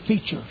see any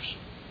features.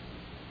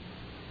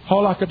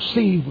 All I could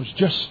see was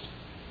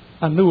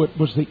I knew it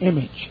was the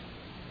image.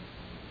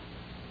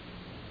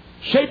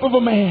 Shape of a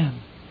man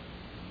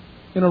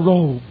in a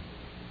robe.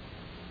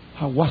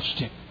 I watched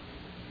it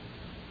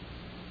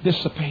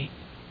dissipate,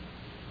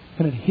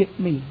 and it hit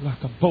me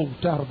like a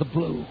bolt out of the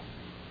blue.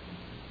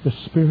 The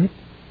spirit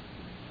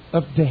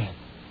of death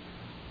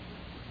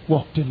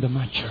walked into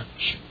my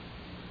church.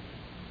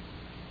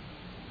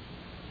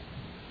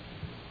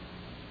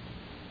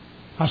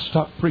 I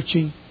stopped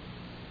preaching.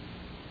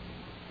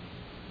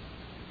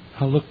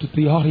 I looked at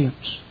the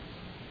audience.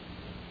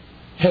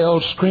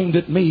 Hell screamed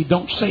at me,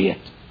 don't say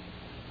it.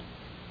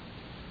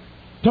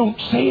 Don't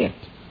say it.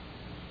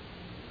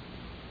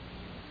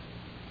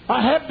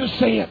 I had to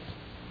say it.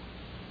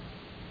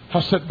 I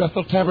said,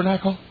 Bethel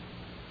Tabernacle,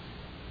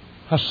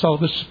 I saw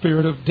the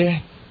spirit of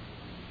death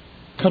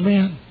come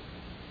in.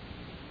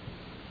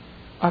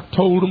 I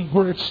told them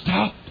where it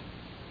stopped.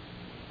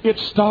 It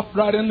stopped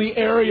right in the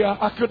area.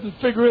 I couldn't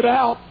figure it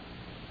out.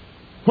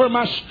 Where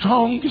my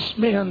strongest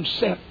men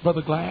sat,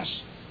 Brother Glass.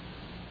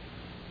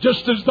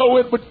 Just as though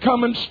it would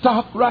come and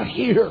stop right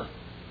here.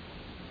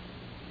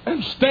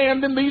 And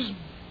stand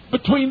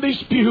between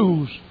these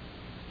pews.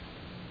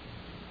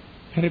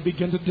 And it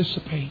began to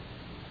dissipate.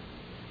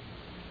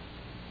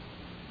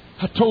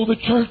 I told the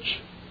church,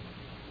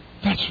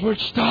 that's where it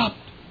stopped.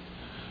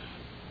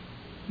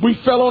 We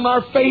fell on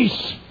our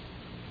face.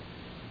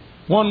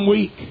 1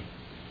 week,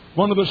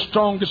 one of the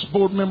strongest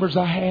board members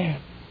I had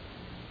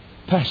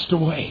passed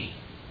away.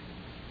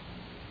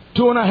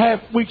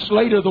 2.5 weeks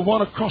later, the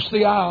one across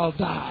the aisle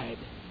died.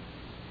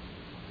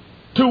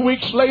 2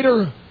 weeks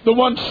later, the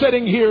one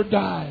sitting here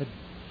died.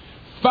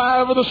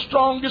 5 of the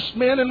strongest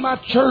men in my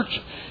church,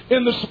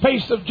 in the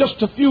space of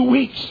just a few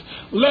weeks,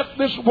 left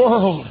this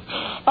world.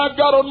 I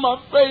got on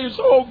my face,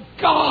 oh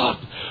God,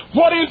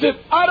 what is it?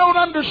 I don't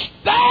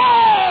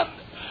understand.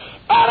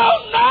 I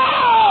don't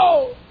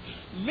know.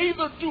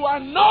 Neither do I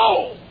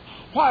know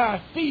why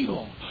I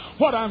feel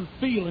what I'm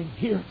feeling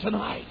here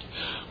tonight.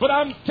 But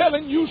I'm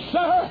telling you,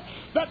 sir,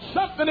 that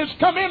something has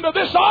come into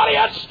this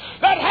audience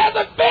that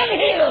hasn't been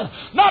here.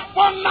 Not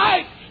one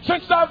night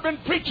since I've been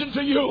preaching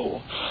to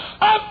you.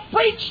 I've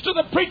preached to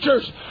the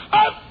preachers.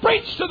 I've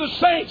preached to the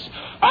saints.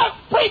 I've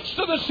preached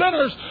to the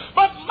sinners.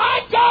 But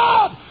my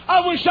God,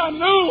 I wish I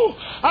knew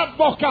I'd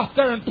walk out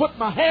there and put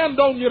my hand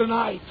on you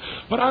tonight.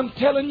 But I'm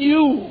telling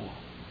you,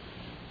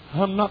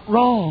 I'm not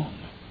wrong.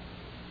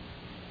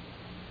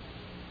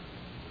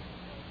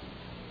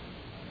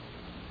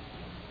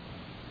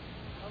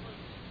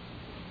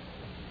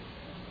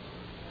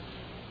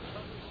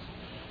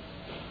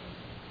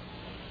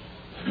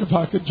 If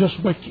I could just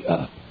wake you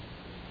up.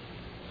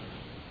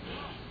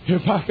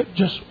 If I could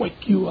just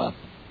wake you up.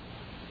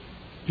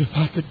 If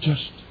I could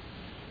just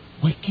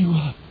wake you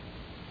up.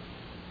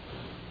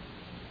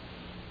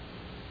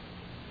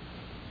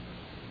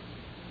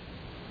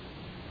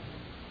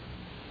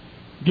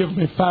 Give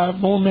me 5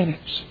 more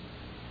minutes.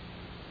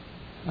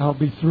 I'll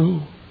be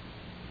through.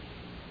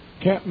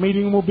 Camp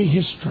meeting will be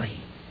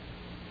history.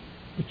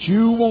 But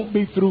you won't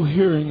be through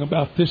hearing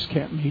about this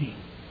camp meeting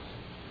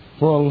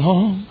for a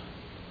long,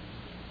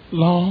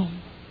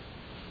 long,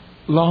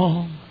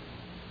 long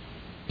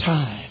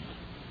time.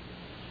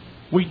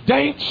 We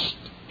danced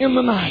in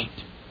the night.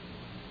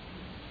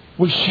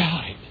 We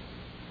shouted.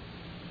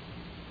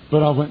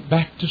 But I went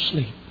back to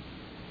sleep.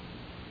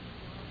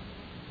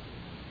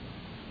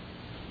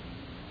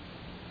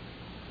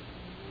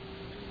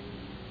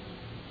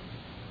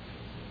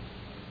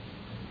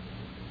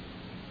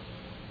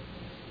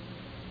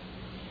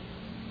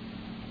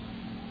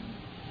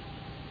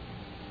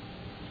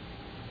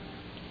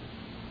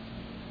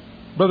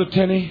 Brother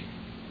Tenney,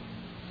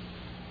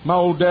 my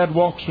old dad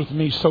walks with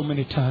me so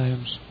many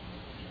times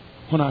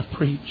when I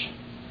preach.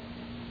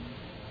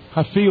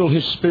 I feel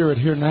his spirit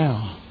here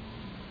now.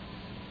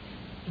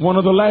 One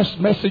of the last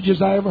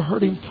messages I ever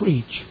heard him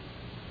preach,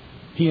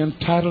 he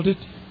entitled it,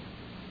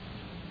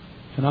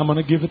 and I'm going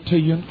to give it to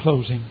you in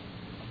closing.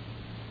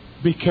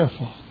 Be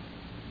careful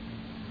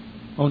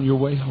on your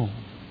way home.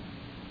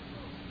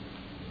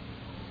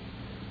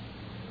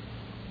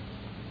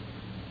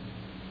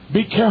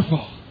 Be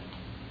careful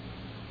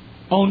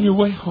on your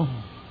way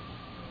home.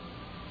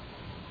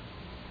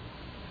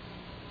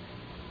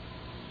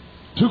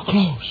 Too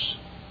close.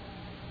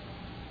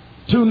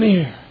 Too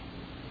near.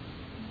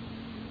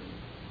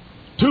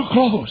 Too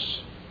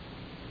close.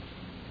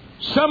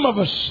 Some of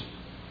us,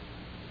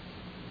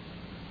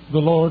 the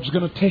Lord's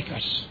going to take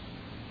us.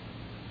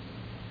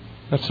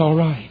 That's all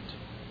right.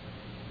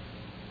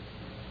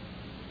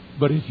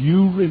 But if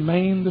you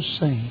remain the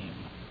same,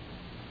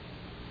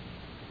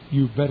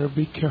 you better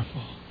be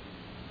careful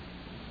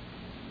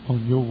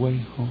on your way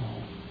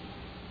home.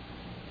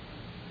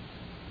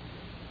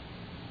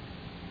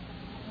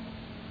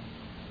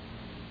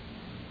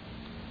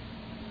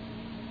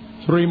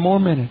 Three more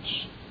minutes.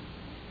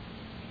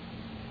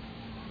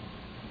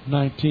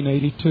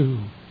 1982.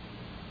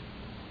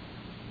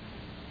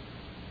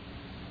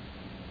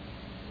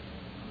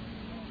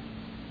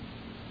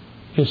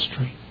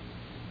 History.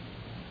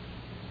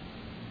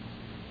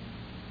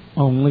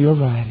 Only a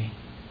writing.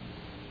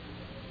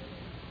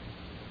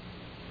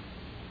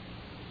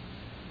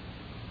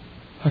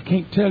 I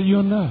can't tell you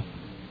enough.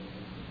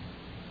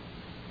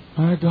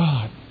 My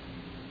God,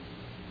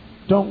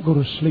 don't go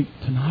to sleep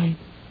tonight.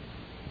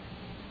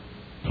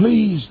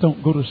 Please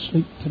don't go to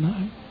sleep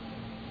tonight.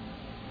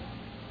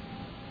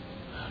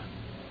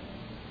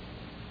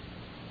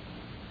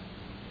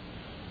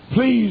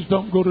 Please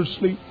don't go to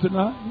sleep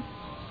tonight.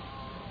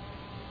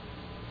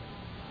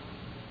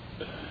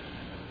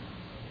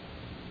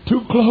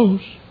 Too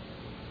close.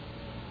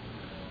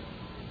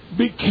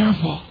 Be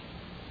careful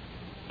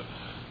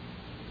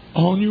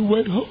on your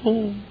way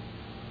home.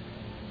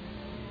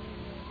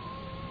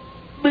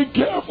 Be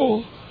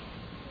careful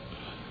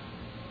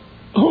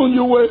on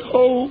your way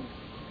home.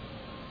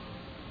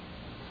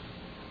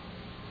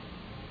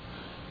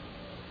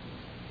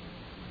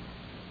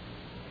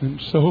 And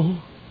so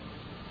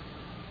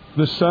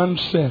the sun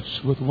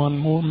sets with one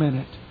more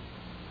minute.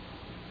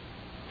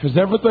 Has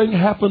everything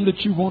happened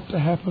that you want to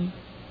happen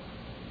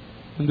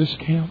in this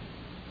camp?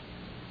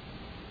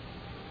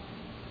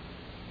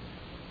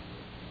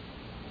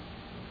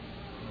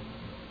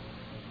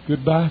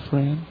 Goodbye,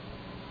 friend.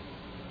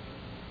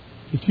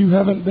 If you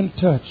haven't been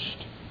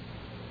touched,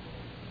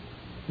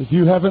 if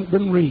you haven't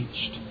been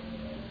reached,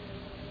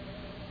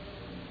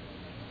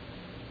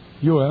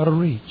 you're out of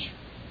reach.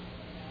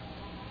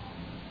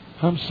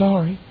 I'm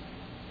sorry.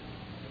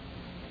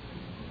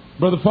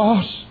 Brother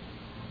Fauss,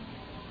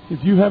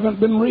 if you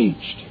haven't been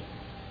reached,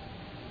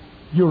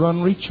 you're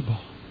unreachable.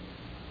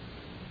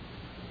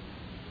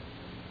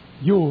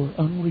 You're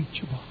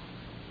unreachable.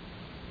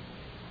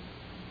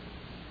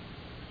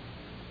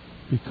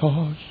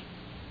 Because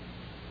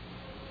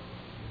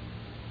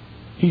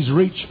He's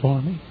reached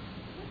for me.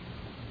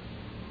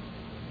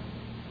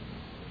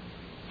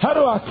 How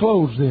do I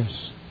close this?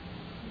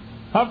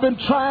 I've been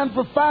trying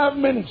for 5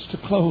 minutes to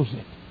close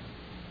it.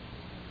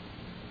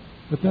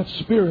 But that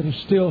spirit is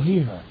still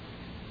here.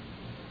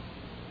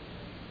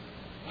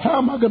 How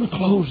am I going to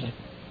close it?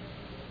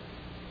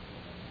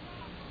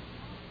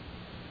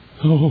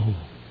 Oh.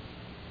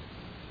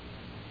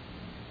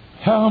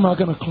 How am I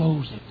going to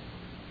close it?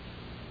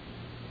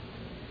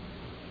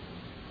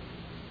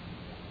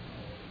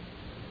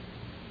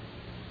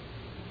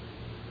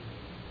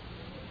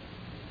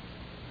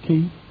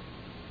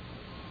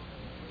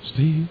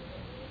 Steve,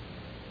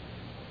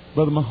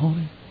 Brother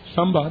Mahoney,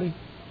 somebody.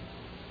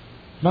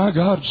 My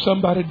God,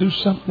 somebody do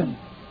something.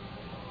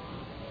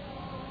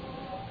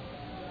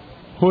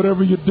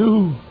 Whatever you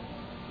do,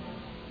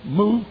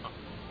 move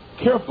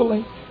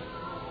carefully.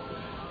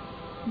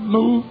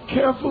 Move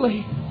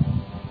carefully.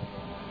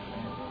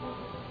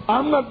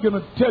 I'm not going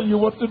to tell you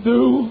what to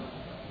do.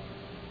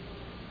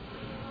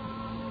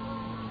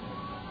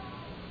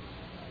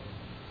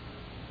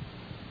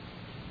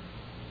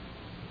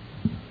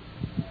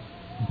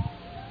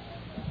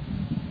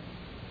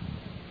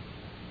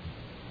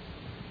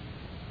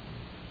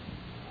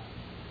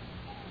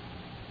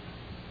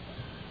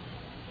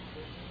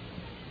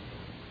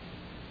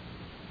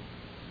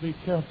 Be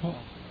careful.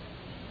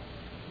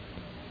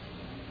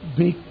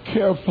 Be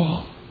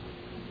careful.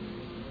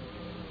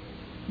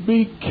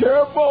 Be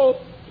careful.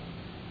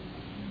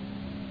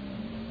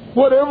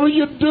 Whatever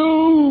you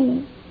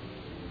do,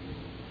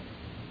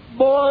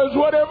 boys,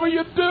 whatever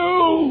you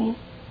do,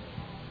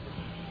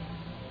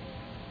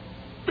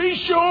 be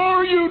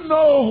sure you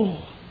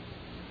know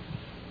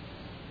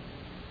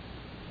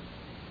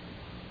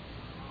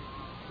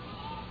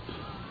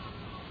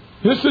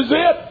this is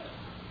it.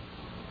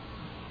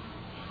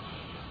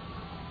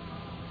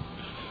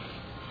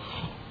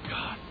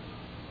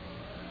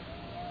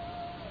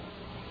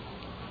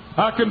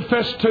 I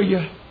confess to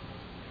you,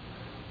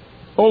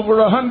 over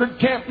 100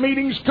 camp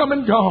meetings come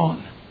and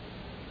gone.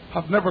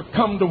 I've never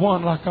come to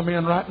one like I'm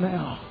in right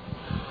now.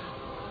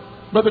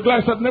 Brother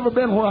Glass, I've never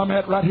been where I'm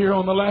at right here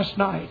on the last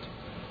night.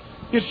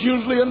 It's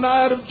usually a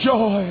night of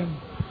joy and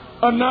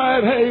a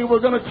night, hey, we're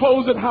going to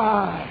close it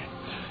high.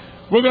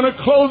 We're going to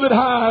close it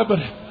high, but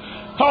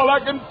all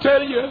I can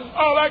tell you,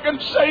 all I can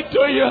say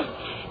to you,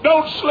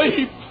 don't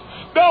sleep.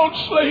 Don't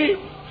sleep.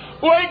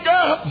 Wake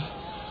up.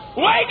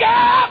 Wake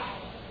up.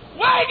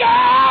 Wake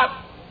up!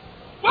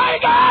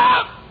 Wake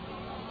up!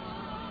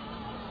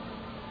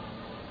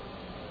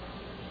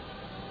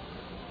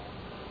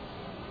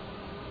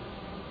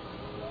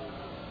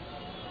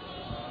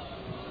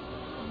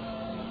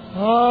 I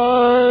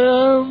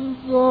am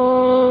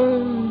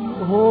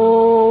thine, O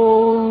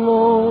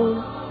Lord.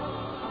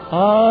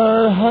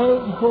 I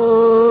have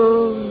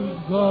heard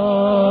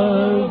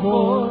thy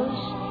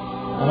voice,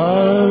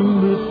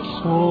 and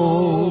it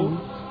told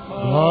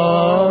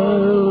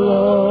thy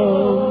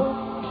love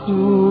to me.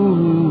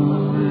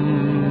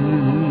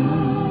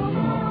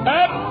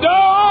 At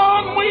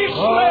dawn we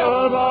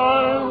slept, I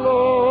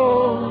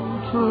long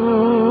to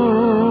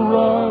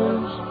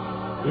rise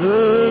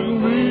in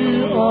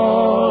the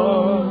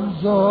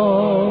arms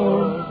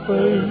of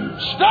faith.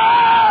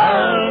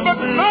 Stirred but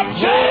not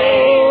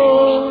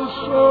changed,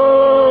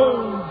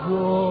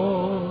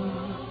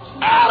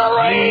 out of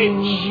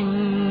reach,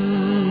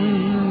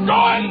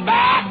 going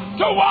back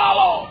to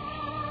wallow,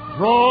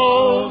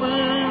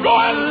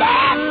 going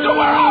back to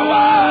where I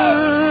was.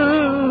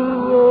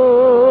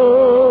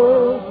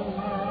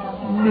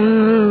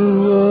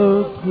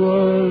 Nearer,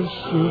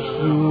 precious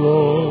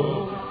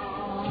Lord,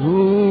 to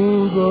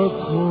the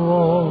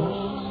cross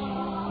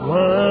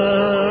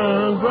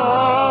where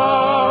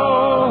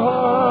thou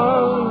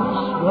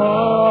hast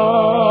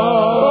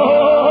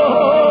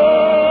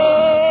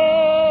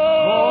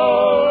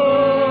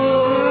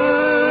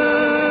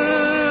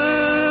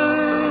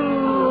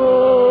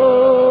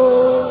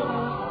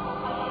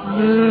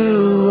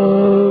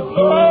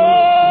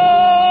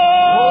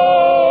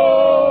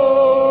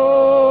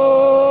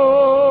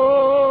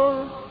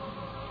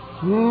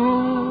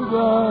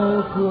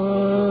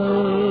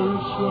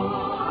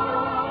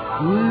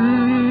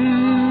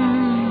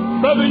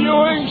Brother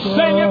Ewing,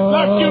 sing it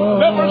like you've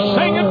never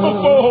sang it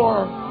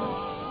before.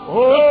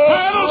 The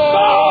final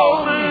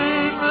song,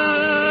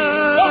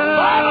 the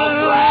final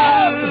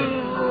thread,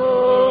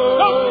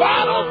 the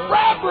final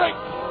fabric.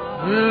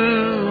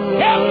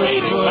 Camp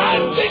meeting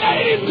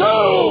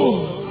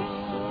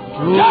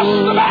 1982, just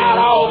about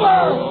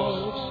over.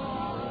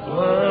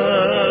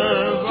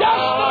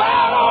 Just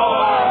about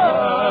over.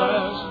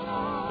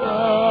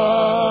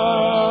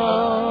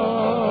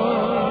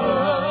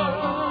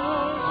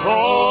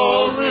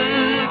 Draw me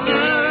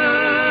nearer,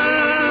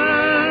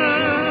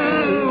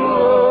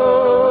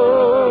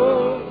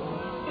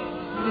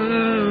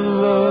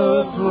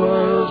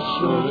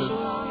 precious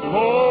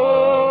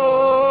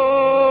Lord,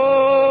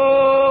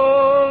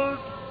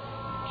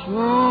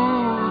 to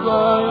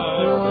thy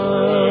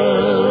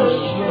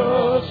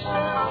precious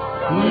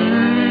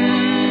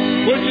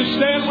peace. Would you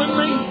stand with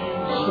me?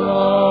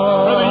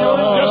 Brother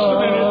Ewing, just a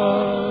minute.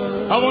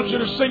 I want you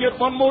to sing it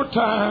one more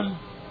time.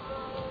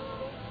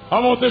 I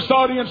want this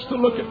audience to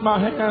look at my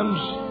hands.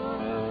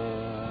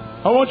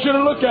 I want you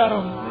to look at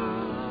them.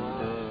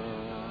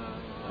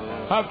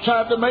 I've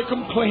tried to make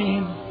them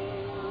clean.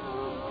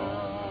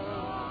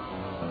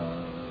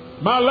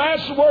 My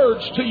last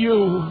words to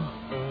you,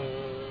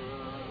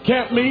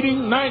 camp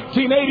meeting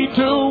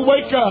 1982,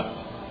 wake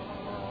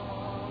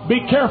up. Be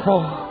careful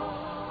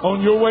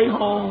on your way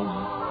home.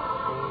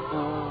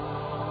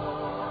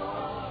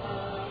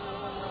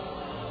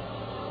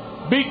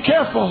 Be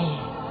careful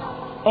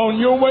on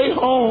your way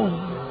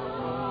home.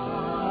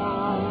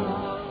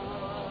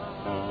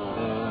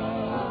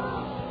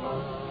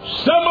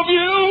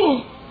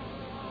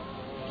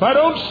 If I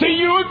don't see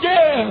you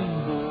again,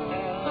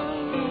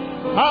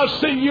 I'll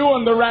see you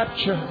in the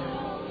rapture.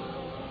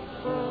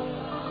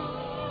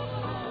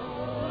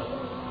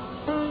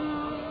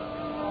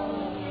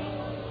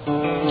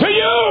 To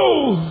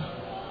you,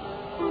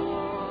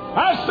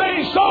 I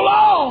say so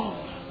long.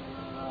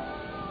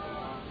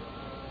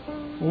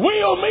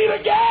 We'll meet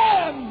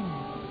again.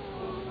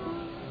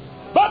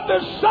 But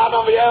there's some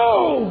of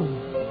you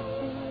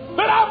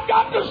that I've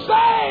got to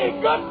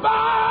say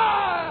goodbye.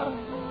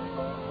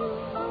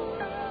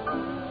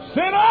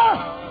 Sinner,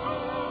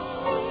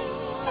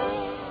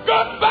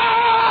 goodbye.